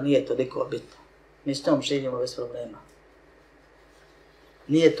mesela nije toliko bitna. Mi s tom živimo bez problema.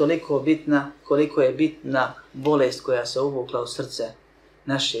 Nije toliko bitna koliko je bitna bolest koja se uvukla u srce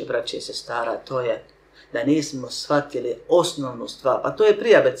naše braće i sestara, to je da nismo shvatili osnovnu stvar, a to je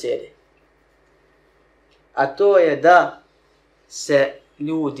prije abecede. A to je da se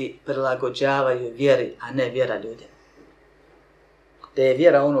ljudi prilagođavaju vjeri, a ne vjera ljudima. Da je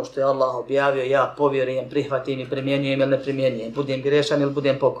vjera ono što je Allah objavio, ja povjerujem, prihvatim i primjenjujem ili ne primjenjujem, budem grešan ili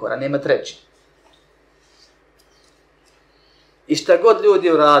budem pokoran, nema treći. I šta god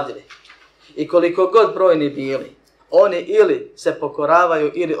ljudi uradili, i koliko god brojni bili, oni ili se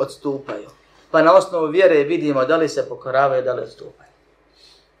pokoravaju ili odstupaju. Pa na osnovu vjere vidimo da li se pokoravaju, da li odstupaju.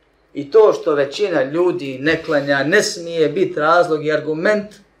 I to što većina ljudi ne klanja, ne smije biti razlog i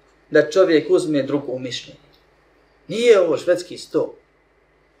argument da čovjek uzme drugo mišljenje. Nije ovo švedski sto.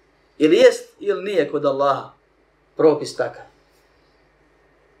 Ili jest ili nije kod Allaha propis takav.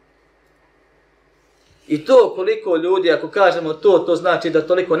 I to koliko ljudi, ako kažemo to znači da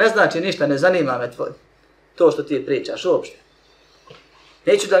toliko ne znači ništa, ne zanima me to što ti pričaš uopšte.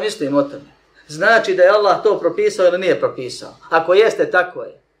 Neću da mislim o tome. Znači da je Allah to propisao ili nije propisao. Ako jeste, tako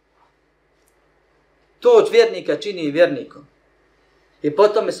je. To od vjernika čini vjernikom. I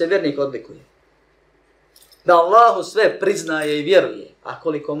potom se vjernik odlikuje. Da Allahu sve priznaje i vjeruje, a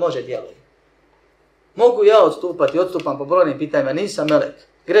koliko može djeluje. Mogu ja odstupati, odstupam po brojnim pitanjima, nisam melek,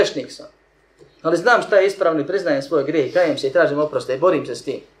 grešnik sam. Ali znam šta je ispravno i priznajem svoj grijeh, kajem se i tražim oprosta i borim se s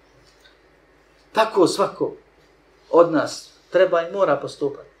tim. Tako svako od nas treba i mora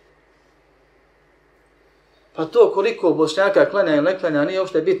postupati. Pa to koliko Bošnjaka klanja ili ne klanja nije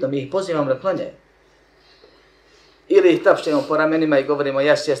uopšte bitno, mi ih pozivamo da klanjaju. Ili ih tapšemo po ramenima i govorimo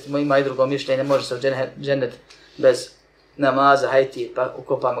jes, ima i drugo mišljenje, može se u džennet bez namaza, hajti, pa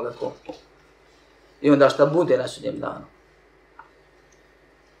ukopamo ga ko. I onda šta bude na sudnjem danu.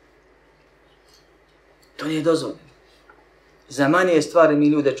 To nije dozvoljeno. Za manje stvari mi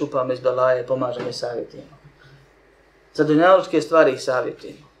ljude čupamo iz belaje, pomažemo i savjetujemo. Za dunjalučke stvari ih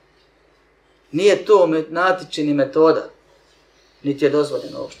savjetujemo. Nije to natičini metoda, niti je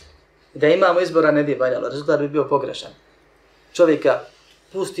dozvoljeno uopšte. Da imamo izbora ne bi valjalo, rezultat bi bio pogrešan. Čovjeka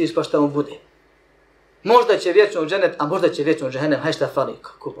pustiš pa šta mu bude. Možda će vječno u džennet, a možda će vječno u džehennem, haj šta fali,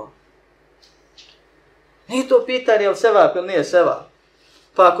 kupo. Nije to pitanje je li sevap ili nije sevap.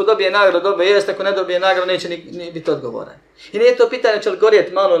 Pa ako dobije nagradu, dobije jest, ako ne dobije nagradu, neće ni biti odgovoran. I nije to pitanje će li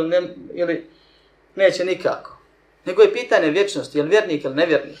gorjeti malo ili neće nikako. Nego je pitanje vječnosti, je li vjernik ili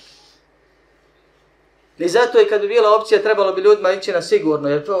nevjernik. I zato i kad bi bila opcija, trebalo bi ljudima ići na sigurno,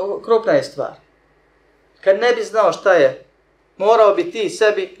 jer to krupna je stvar. Kad ne bi znao šta je morao bi ti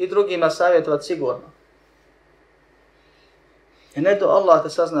sebi i drugima savjetovati sigurno. I ne do Allah te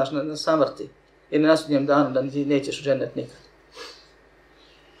saznaš na samrti ili na sudnjem danu da ti nećeš u džennet nikad.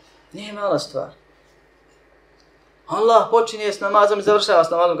 Nije mala stvar. Allah počinje s namazom i završava s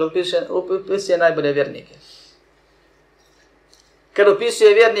namazom kad opisuje najbolje vjernike. Kad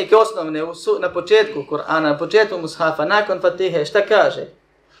opisuje vjernike osnovne na početku Kur'ana, na početku Mushafa, nakon Fatihe, šta kaže?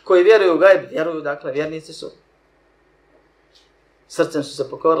 Koji vjeruju u gajb, vjeruju, dakle, vjernici su. Srcem su se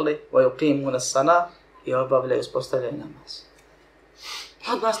pokorili, وَيُقِيمُونَ الصَّلَاةَ i obavljaju, uspostavljaju namaz.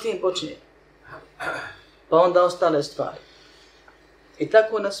 Odmah s tim počinje. Pa onda ostale stvari. I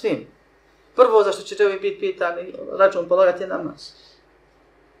tako na svim. Prvo za što će čovjek biti pitan i račun polagati je namaz.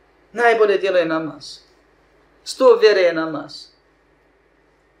 Najbolje djelo je namaz. Stup vjere je namaz.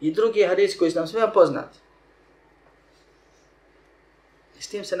 I drugi hadis koji su nam svima poznati. I s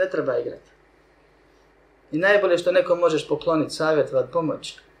tim se ne treba igrati. I najbolje što nekom možeš pokloniti, savjetovat,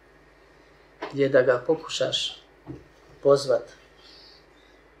 pomoć, je da ga pokušaš pozvat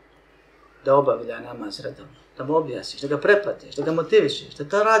da obavlja namaz redovno, da mu objasniš, da ga prepatiš, da ga motivišiš,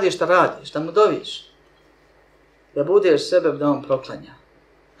 da radiš šta radiš, da mu doviš, da budeš sebe da on proklanja.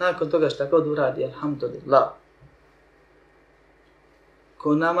 Nakon toga šta god uradi, alhamdulillah.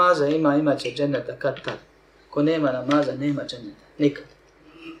 Ko namaza ima, imat će dženeta kad tad. Ko nema namaza, nema dženeta. Nikad.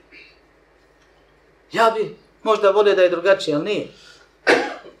 Ja bi možda volio da je drugačije, ali nije.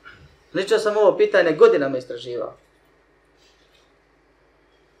 Lično sam ovo pitanje godinama istraživao.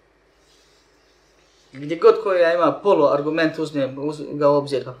 Gdje god koja ima poluargument, uzmem ga u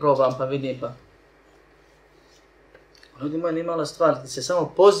obzir, pa probam, pa vidim, pa... Ljudi moji, nije mala stvar, da se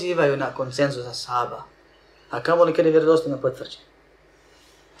samo pozivaju na konsenzus ashaba. A kamoli kad je vjerodostojno potvrđen.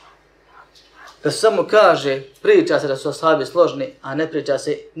 Da se samo kaže, priča se da su ashabi složni, a ne priča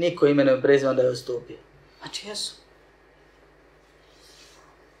se niko imenom i prezimenom da je odstupio. Znači jesu.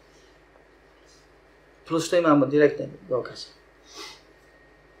 Plus što imamo direktne dokaze.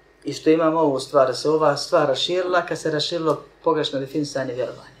 I što imamo ovu stvar, da se ova stvar raširila, kad se raširilo pogrešno definisanje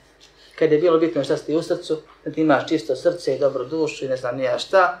vjerovanja. Kad je bilo bitno šta si ti u srcu, da ti imaš čisto srce i dobru dušu i ne znam nija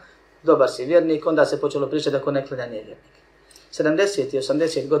šta, dobar si vjernik, onda se počelo pričati da ko ne klanja nije vjernik. 70 i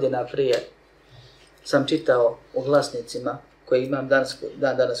 80 godina prije sam čitao u glasnicima koji imam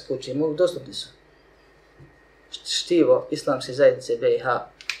danas kući, dostupni su. Štivo islamske zajednice BiH,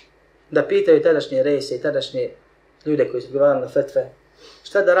 da pitaju tadašnje rejse i tadašnje ljude koji su odgovarali na fetve,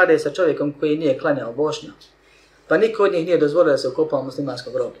 šta da rade sa čovjekom koji nije klanjao Bošnja. Pa niko od njih nije dozvolio da se ukopa u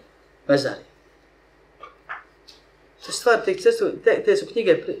muslimanskom grobu. Mezari. Te su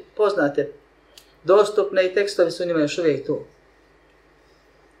knjige poznate, dostupne i tekstovi su njima još uvijek tu.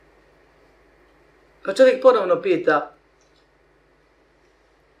 Pa čovjek ponovno pita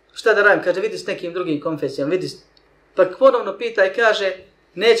šta da radim, kaže vidi s nekim drugim konfesijom, vidi, pa ponovno pita i kaže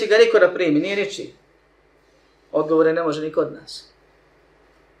neće ga niko da primi, nije ničiji. Odgovore ne može niko od nas.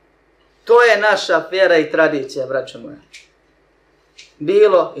 To je naša vjera i tradicija, braćo moja.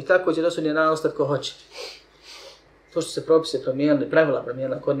 Bilo i tako će do sudnjeg dana ostati ko hoće. To što se propise promijenili, pravila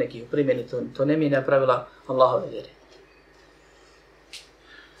promijenila kod nekih u primjeni, to ne mijenja pravila Allahove vjere.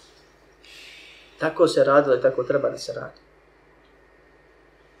 Tako se radilo i tako treba da se radi.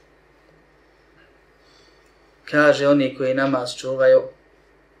 Kaže oni koji namaz čuvaju,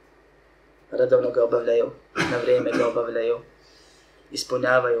 redovno ga obavljaju, na vrijeme ga obavljaju,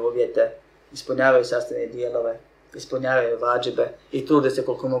 ispunjavaju uvjete, ispunjavaju sastavne dijelove, ispunjavaju vađibe i trude se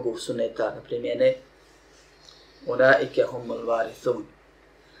koliko mogu suneta da primjene. Ulaike humul varithun.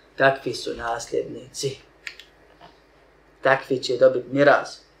 Takvi su nasljednici. Takvi će dobiti miraz.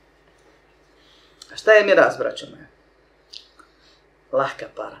 A šta je miraz, braćo moja? Lahka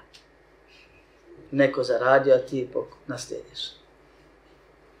para. Neko zaradio, a ti naslijediš.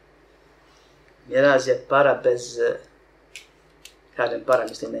 Miraz je para bez, kažem para,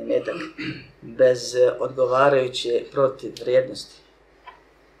 mislim na imetak, bez odgovarajuće protiv vrijednosti.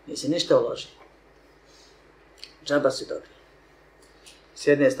 Nisi ništa uložio. Džaba si dobio. S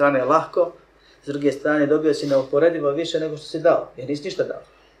jedne strane je lahko, s druge strane dobio si neuporedivo više nego što si dao, jer nisi ništa dao.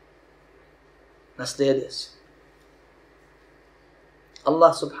 Naslijedio si.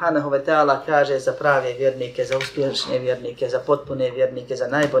 Allah subhanahu wa ta'ala kaže za prave vjernike, za uspješne vjernike, za potpune vjernike, za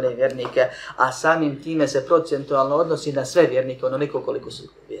najbolje vjernike, a samim time se procentualno odnosi na sve vjernike, onoliko koliko su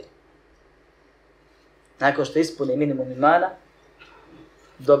vjerni. Nakon što ispuni minimum imana,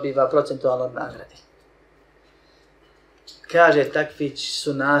 dobiva procentualno nagrade. Kaže, takvi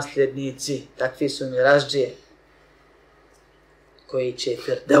su nasljednici, takvi su miražđije, koji će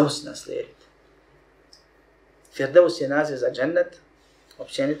Firdeus naslijediti. Firdeus je naziv za džennet,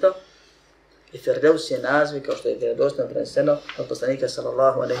 općenito, I Firdeus je naziv, kao što je vjerodostojno preneseno od poslanika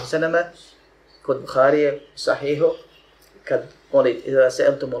sallallahu alejhi ve selleme kod Buharije, Sahihu, kad molite, idha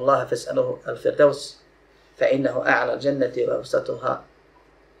sa'altum Allaha fas'aluhu al-Firdaus, fa innahu a'la al-jannati wa awsatuha.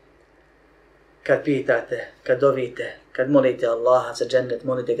 Kad pitate, kad dovite, kad molite Allaha za džennet,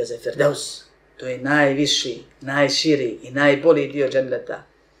 molite ga za Firdaus. To je najviši, najširi i najbolji dio dženneta.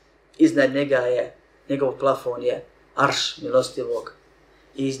 Iznad njega je, njegov plafon je arš milostivog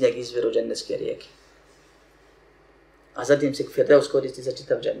i iz njega izviru džennetske rijeke. A zatim se Firdaus koristi za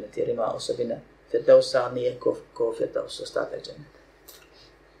čitav džennet, jer ima osobine Firdausa, ali nije ko Firdaus, ostatak dženneta.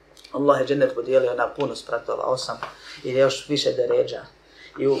 Allah je džennet podijelio na puno spratova, 8 ili još više deređa.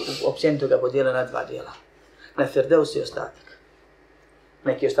 I općenito ga podijelio na 2 dijela. Na Firdaus i ostatak.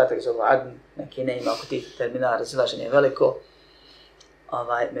 Neki ostatak zove Adn, neki ne ima oko tih terminala, razilaženje je veliko.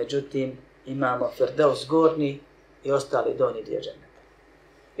 Međutim, imamo Firdaus gornji i ostali donji dio dženneta.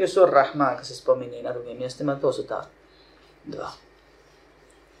 I Sur Rahman, kad se spominje na drugim mjestima, to su ta 2.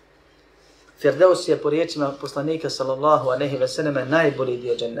 Firdaus je po riječima poslanika sallallahu alejhi ve selleme najbolji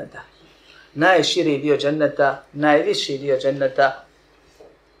dio dženneta. Najširi dio dženneta, najviši dio dženneta.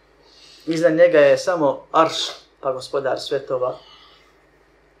 Iznad njega je samo arš, pa gospodar svetova.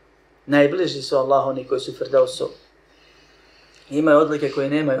 Najbliži su Allah oni koji su Firdausu. Imaju odlike koje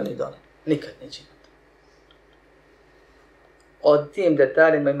nemaju ni dole. Nikad neće imati. Od tim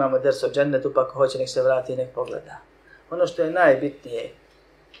detaljima imamo ders o džennetu, pa ako hoće nek se vrati i nek pogleda. Ono što je najbitnije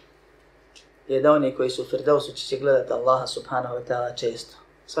je da oni koji su u Firdausu će gledati Allaha subhanahu wa ta'ala često.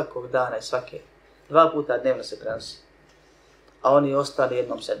 Svakog dana i svake. 2 puta dnevno se prenosi. A oni ostali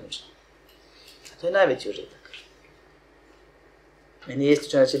jednom sedmično. To je najveći užitak. Meni je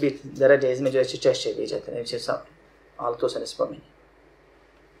ističeno da će biti da ređe između da će češće viđati, neće samo, ali to se ne spominje.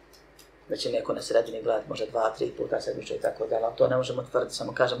 Da će neko na sredini gledati možda 2-3 puta sedmično i tako dalje, ali to ne možemo tvrditi,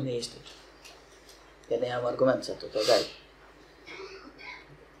 samo kažem nije ističeno. Jer nemamo argument za to daj.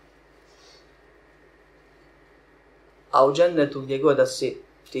 A u džennetu gdje god da si,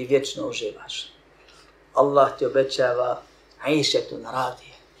 ti vječno uživaš. Allah ti obećava aišetun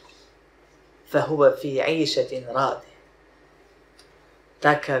radije. Fahuva fi aišetin radije.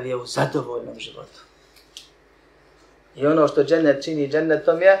 Takav je u zadovoljnom životu. I ono što džennet čini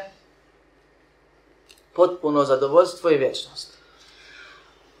džennetom je potpuno zadovoljstvo i vječnost.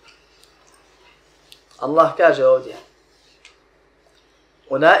 Allah kaže ovdje: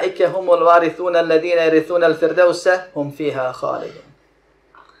 Ulaike humul varithuna alladine yarithuna al-firdausa hum fiha khalidun.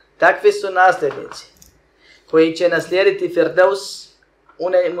 Takvi su nasljednici koji će naslijediti Firdaus,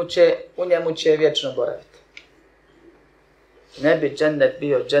 u njemu će vječno boraviti. Ne bi džennet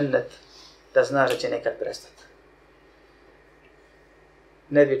bio džennet da zna da će nekad prestati.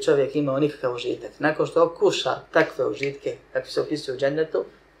 Ne bi čovjek imao nikakav užitak. Nakon što okuša takve užitke, kako se opisuju u džennetu,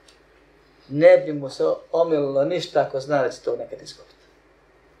 ne bi mu se omililo ništa ako zna da će to nekad izgubiti.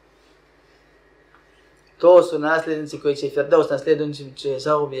 To su nasljednici koji će Firdaus nasljednici će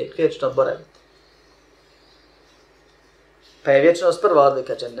zauvijek vječno boraviti. Pa je vječnost prva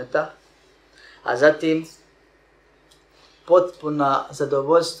odlika dženneta, a zatim potpuna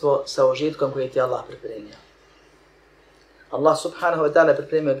zadovoljstvo sa užitkom koji ti je Allah pripremio. Allah subhanahu wa ta'ala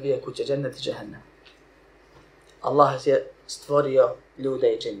pripremio 2 kuće, džennet i džehennem. Allah je stvorio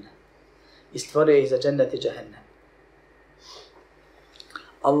ljude i džinne. I stvorio ih za džennet i džehennem.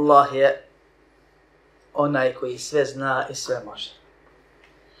 Allah je onaj koji sve zna i sve može.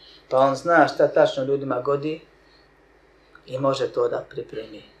 Pa on zna šta tačno ljudima godi i može to da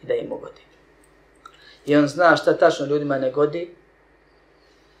pripremi i da im ugodi. I on zna šta tačno ljudima ne godi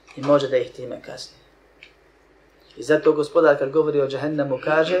i može da ih time kazni. I zato gospodar kad govori o džehennemu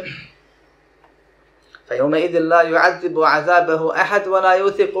kaže: فَيَوْمَئِذٍ لَا يُعَذِّبُ عَذَابَهُ أَحَدْ وَلَا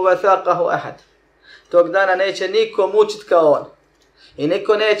يُثِقُ وَثَاقَهُ أَحَدْ. Tog dana neće niko mučit kao on. I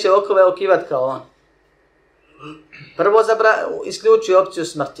niko neće okove okivat kao on. Prvo isključuje opciju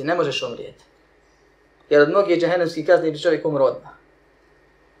smrti, ne možeš umrijeti. Jer od mnogih džehennemskih kazni bi čovjek umro odmah.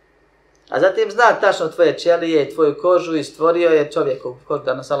 A zatim zna tačno tvoje ćelije i tvoju kožu i stvorio je čovjeku,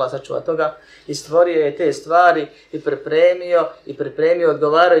 da nas Allah sačuva toga, i stvorio je te stvari i pripremio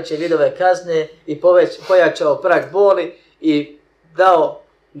odgovarajuće vidove kazne i pojačao prag boli i dao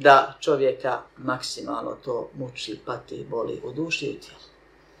da čovjeka maksimalno to muči, pati, boli u duši i u tijelu.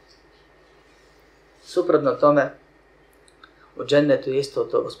 Suprotno tome, u džennetu isto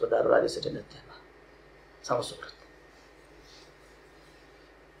to gospodar radi sa džennetima. Samo suprotno.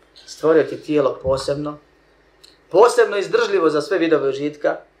 Stvorio ti tijelo posebno izdržljivo za sve vidove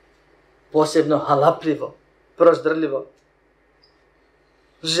užitka, posebno halapljivo, proždrljivo,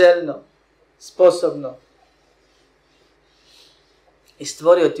 željno, sposobno. I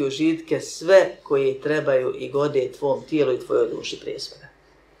stvorio ti užitke sve koje trebaju i gode tvom tijelu i tvojoj duši prije svega.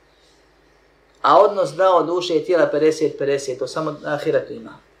 A odnos dao duše i tijela 50-50, to samo na ahiretu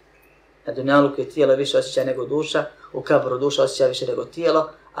ima. Na dunjaluku je tijelo više osjeća nego duša, u kaburu duša osjeća više nego tijelo,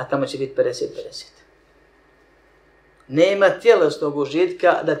 a tamo će biti 50-50. Nema tjelesnog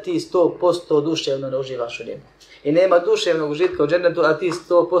užitka da ti 100% duševno ne uživaš u njemu. I nema duševnog užitka u džennetu, a ti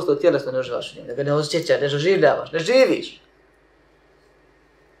 100% tjelesno ne uživaš u njemu. Da ga ne osjećaš, ne doživljavaš, ne živiš.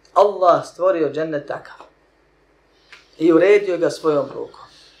 Allah stvorio džennet takav. I uredio ga svojom rukom.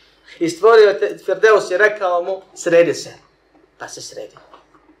 I stvorio Firdeus i rekao mu, sredi se. Pa se sredi.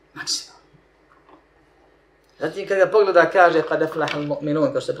 Maksimum. Zatim kad ga pogleda kaže, kad aflahal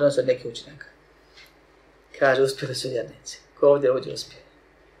mu'minun, kao što se prenosi od nekih učenjaka. Kaže, uspjeli su vjernici. Ko ovdje uđe uspije.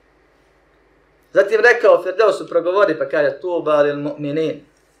 Zatim rekao Firdeusu, progovori, pa kaže, tuba lil mu'minin.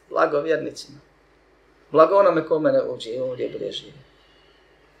 Blago vjernicima. Blago onome ko mene uđe i ovdje bude živi.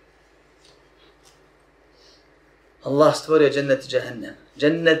 Allah stvorio džennet i džehennem.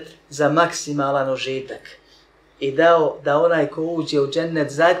 Džennet za maksimalan užitak. I dao da onaj ko uđe u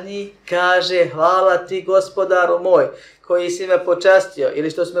džennet zadnji kaže hvala ti gospodaru moj koji si me počastio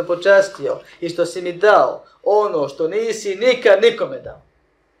ili što si me počastio i što si mi dao ono što nisi nikad nikome dao.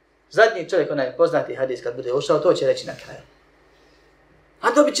 Zadnji čovjek, onaj poznati hadis kad bude ušao, to će reći na kraju.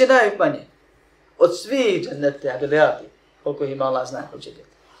 A dobit će najmanje. Od svih džennete, milijardi, koliko ima Allah zna ko će biti.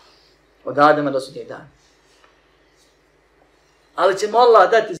 Od Adama do sudnjeg dana. Ali će mu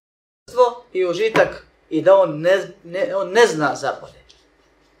Allah dati zadovoljstvo i užitak i da on ne zna za bolje.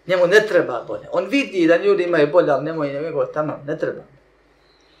 Njemu ne treba bolje. On vidi da ljudi imaju bolje, ali nemoj nego tamo, ne treba.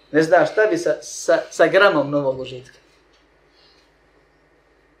 Ne zna šta bi sa gramom novog užitka.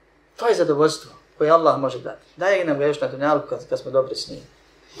 To je zadovoljstvo koje Allah može dati. Daje nam ga još na dunjalu kad smo dobri s njim.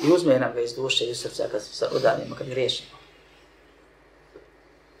 I uzme nam ga iz duše i iz srca kad se udanimo, kad griješimo.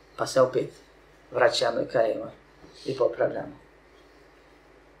 Pa se opet vraćamo i kajemo i popravljamo.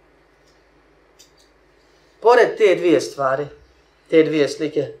 Pored te dvije stvari, te dvije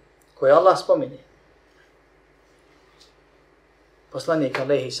slike koje Allah spominje, poslanik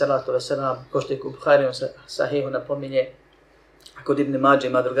alejhi salatu vesselam, ko što je u Buhariju sahihu napominje, a kod Ibn Mađe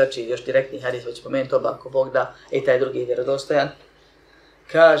ima drugačiji, još direktni hadis, već spomenuti oba, ako Bog da, i taj drugi je vjerodostojan,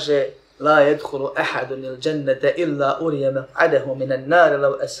 kaže, la yadkhulu ahadun il džennete illa urije maq'adahu minan nare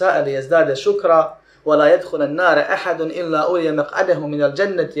lav esa'a li jezdade šukra, wa la yadkhulu an nare ahadun illa urije maq'adahu minal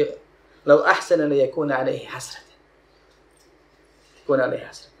dženneti lav ahsana li yakuna alejhi hasrate. Kuna alejhi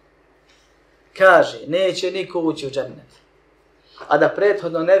hasrate. Kaže, neće niko ući u džennet, a da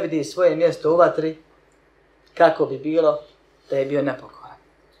prethodno ne vidi svoje mjesto u vatri, kako bi bilo da je bio nepokoran.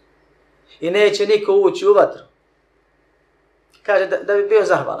 I neće niko ući u vatru. Kaže da bi bio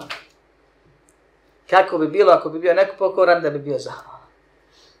zahvalan. Kako bi bilo ako bi bio nepokoran, da bi bio zahvalan.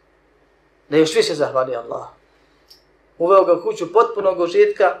 Da još više zahvali Allah. Uveo ga u kuću potpunog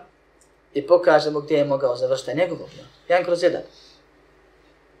užitka i pokaže mu gdje je mogao završiti njegovog. 1/1.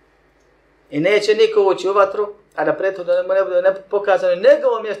 I neće niko ući u vatru, a da prethodno ne bude pokazano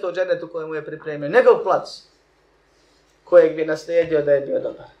njegovo mjesto u džennetu koje mu je pripremio, njegov plac kojeg bi naslijedio da je bio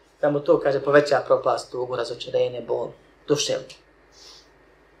dobar. Da mu to, kaže, poveća propast, tugu, razočarenje, bol, duševni.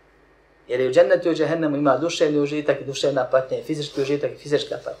 Jer i u džennetu i u džehennemu ima duševni užitak i duševna patnja, i fizički užitak i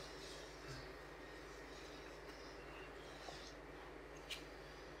fizička patnja.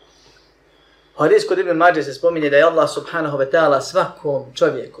 U hadis kod Ibn Mađe se spominje da je Allah subhanahu wa ta'ala svakom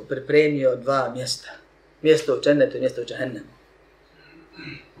čovjeku pripremio 2 mjesta. Mjesto u džennetu i mjesto u džehennemu.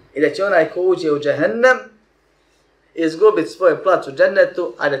 I da će onaj ko uđe u džehennem izgubiti svoj plac u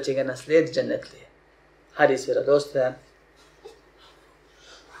džennetu, a da će ga naslijediti džennetlije. Hadis vjerodostojan.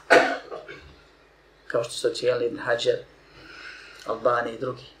 Kao što su ocijenili Ibn Hajar, Albani i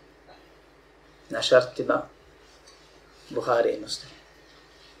drugi. Na šartima Buhari i Muslim.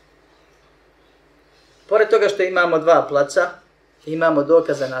 Pored toga što imamo 2 placa, imamo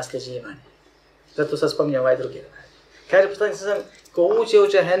dokaz za nasljeđivanje. Zato sad spominjem ovaj drugi. Kaže poslanik sam, ko uđe u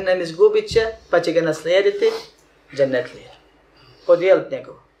džehennem izgubit će, pa će ga naslijediti džennetlije. Podijeliti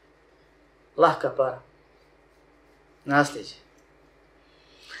njegovo. Lahka para. Nasljeđe.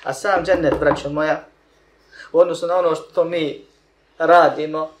 A sam džennet, braćo moja, u odnosu na ono što mi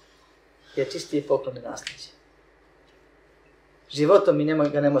radimo, je čisti poklon i nasljeđe. Životom mi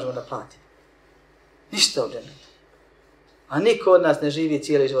ga ne možemo naplatiti. Ništa u džennetu. A niko od nas ne živi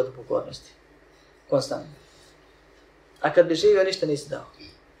cijeli život u pokornosti. Konstantno. A kad bi živio, ništa nisi dao.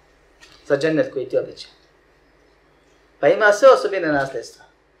 Za džennet koji ti obeća. Pa ima sve osobine nasljedstva.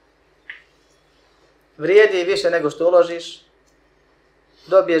 Vrijedi više nego što uložiš.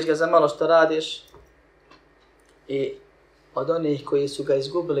 Dobiješ ga za malo što radiš. I od onih koji su ga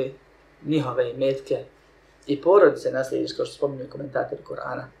izgubili njihove imetke i porodice naslijediš, kao što spominju komentatori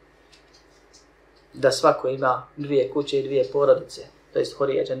Korana. Da svako ima 2 kuće i 2 porodice, to jest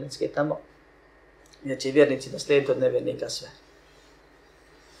horije džennetske tamo, gdje će vjernici naslijediti od nevjernika sve.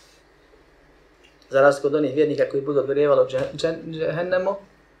 Za razliku od onih vjernika koji budu odgrijevali u džehennemu,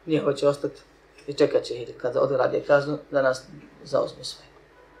 njihovo će ostati i čekat će ih kada odrade kaznu da nas zauzmu sve.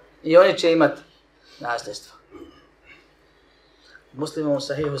 I oni će imati nasljedstvo. U Muslimovom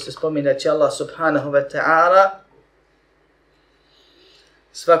sahihu se spominje da će Allah subhanahu wa ta'ala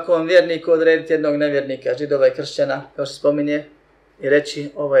svakom vjerniku odrediti jednog nevjernika, židova i kršćana, kao što spominje, i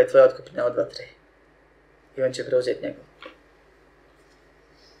reći ovo je tvoja otkupnina od vatre. I on će preuzeti njegov.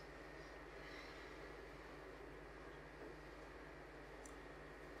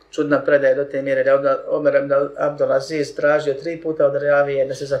 Čudna predaja do te mjere da Omer ibn Abdul Aziz tražio 3 puta od Ravije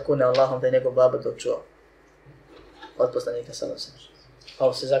da se zakune Allahom da je njegov babo to čuo. Od poslanika sallallahu alejhi ve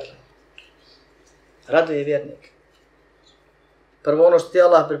sellem. Pa se zaklinje. Raduje vjernik. Prvo ono što ti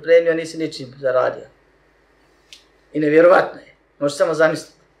Allah pripremio nisi ničim zaradio. I nevjerovatno je. Možeš samo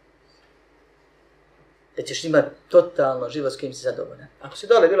zamisliti. Da ćeš imati totalno život s kojim si zadovoljan. Ako si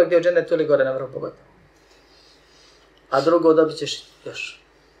dole bilo gdje u džennetu ili gore na vrhu pogotovo. A drugo dobit ćeš još.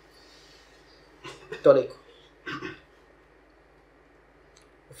 Toliko.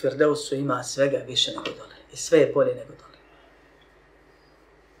 U Firdausu ima svega više nego dole. I sve je bolje nego dole.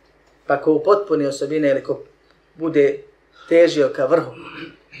 Pa ko upotpuni osobine ili ko bude težio ka vrhu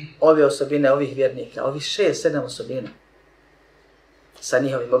ove osobine, ovih vjernika, ovih 6-7 osobina sa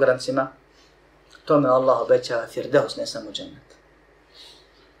njihovim ograncima, tome Allah obećava Firdaus, ne samo džennet.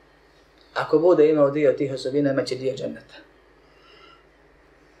 Ako bude imao dio tih osobina, imat će dio dženneta.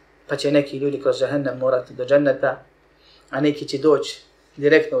 Pa će neki ljudi kroz džehennem morati do dženneta, a neki će doći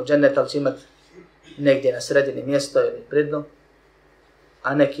direktno u džennet, ali će imati negdje na sredini mjesto ili pridno,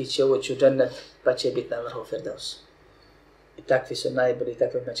 a neki će ući u džennet, pa će biti na vrhu Firdausu. I takvi su najbolji,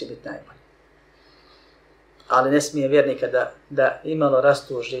 takvima će biti najbolji. Ali ne smije vjernika da imalo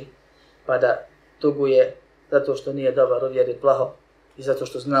rastuži, pa da tuguje zato što nije dobar u vjeri plaho i zato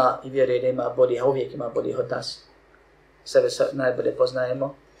što zna i vjeruje da ima boljih, a uvijek ima boljih od nas. Sebe najbolje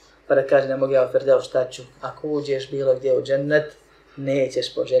poznajemo. Pa da kaže, ne mogu ja u Firdaus šta ću. Ako uđeš bilo gdje u džennet,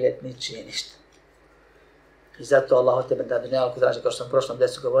 nećeš poželjeti ničije ništa. I zato Allah od tebe da dunjalku traži, kao što sam u prošlom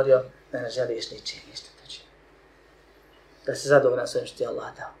desu govorio, da ne želiš ničije ništa. Da se zadovoljan s ovim što ti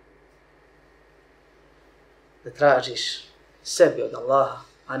Allah dao. Da tražiš sebi od Allaha,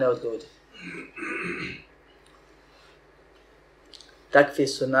 a ne od ljudi. Takvi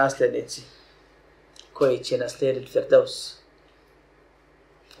su nasljednici koji će naslijediti Firdaus.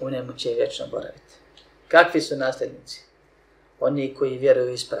 U njemu će vječno boraviti. Kakvi su nasljednici? Oni koji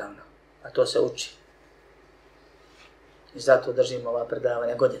vjeruju ispravno, a to se uči. I zato držimo ova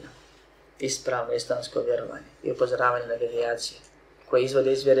predavanja godinama. Ispravno islamsko vjerovanje i upozoravanje na devijacije koje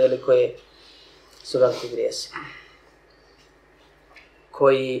izvode iz vjere ili koje su veliki grijesi.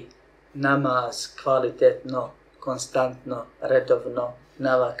 Koji namaz kvalitetno, konstantno, redovno,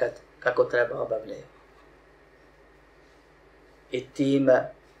 navakat kako treba obavljaju. I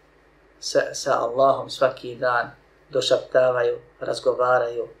time sa Allahom svaki dan došaptavaju,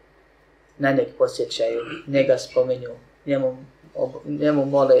 razgovaraju, na njeg posjećaju, njega spominju, njemu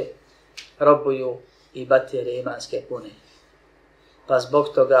mole, robuju i baterije imanske pune. Pa zbog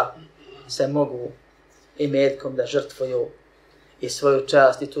toga se mogu i metkom da žrtvuju i svoju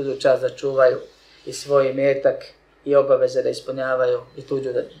čast i tuđu čast da čuvaju i svoj metak i obaveze da ispunjavaju i tuđu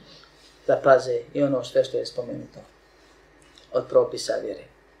da paze i ono sve što je spomenuto od propisa vjere.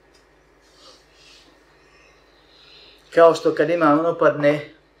 Kao što kad imam opadne,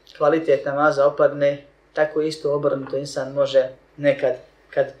 kvalitet namaza opadne, tako isto obrnuto insan može nekad,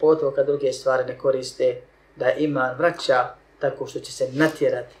 kad druge stvari ne koriste, da iman vraća tako što će se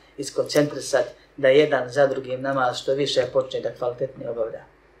natjerat, iskoncentrisat, da jedan za drugim namaz što više počne da kvalitetnije obavlja.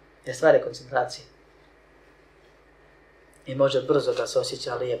 Jer stvar je koncentracije. I može brzo da se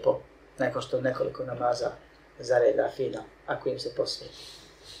osjeća lijepo nakon što nekoliko namaza zareda fino, ako im se posvijeti.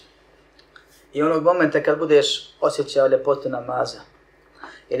 I onog momenta kad budeš osjećao ljepotu namaza,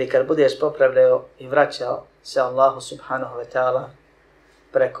 ili kad budeš popravljao i vraćao se Allahu subhanahu wa ta'ala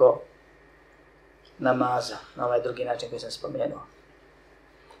preko namaza, na ovaj drugi način koji sam spomenuo.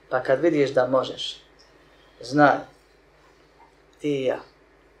 Pa kad vidiš da možeš, znaj, ti i ja,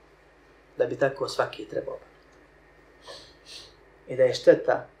 da bi tako svaki trebao. I da je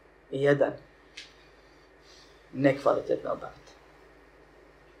šteta i jedan nekvalitetno obaviti.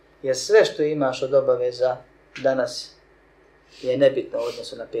 Jer sve što imaš od obaveza danas je nebitno u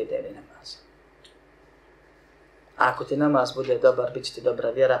odnosu na 5 dnevni namaza. A ako ti namaz bude dobar, bit će ti dobra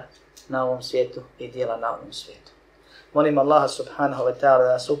vjera na ovom svijetu i djela na ovom svijetu. Molim Allaha subhanahu wa ta'ala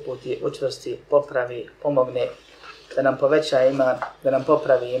da nas uputi, učvrsti, popravi, pomogne, da nam poveća iman, da nam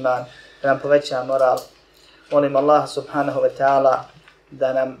popravi iman, da nam poveća moral. Molim Allaha subhanahu wa ta'ala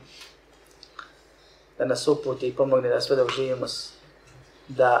da nas uputi i pomogne da sve dok živimo,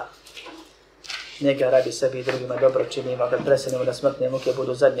 da njega radi sebi i drugima dobro činimo, kad preselimo da smrtne muke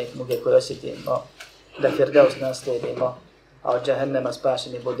budu zadnje muke koje osjetimo, da Firdaus naslijedimo, a od džahennema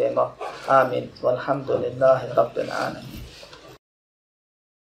spašeni budemo. Amin. Walhamdulillahi rabbil alamin.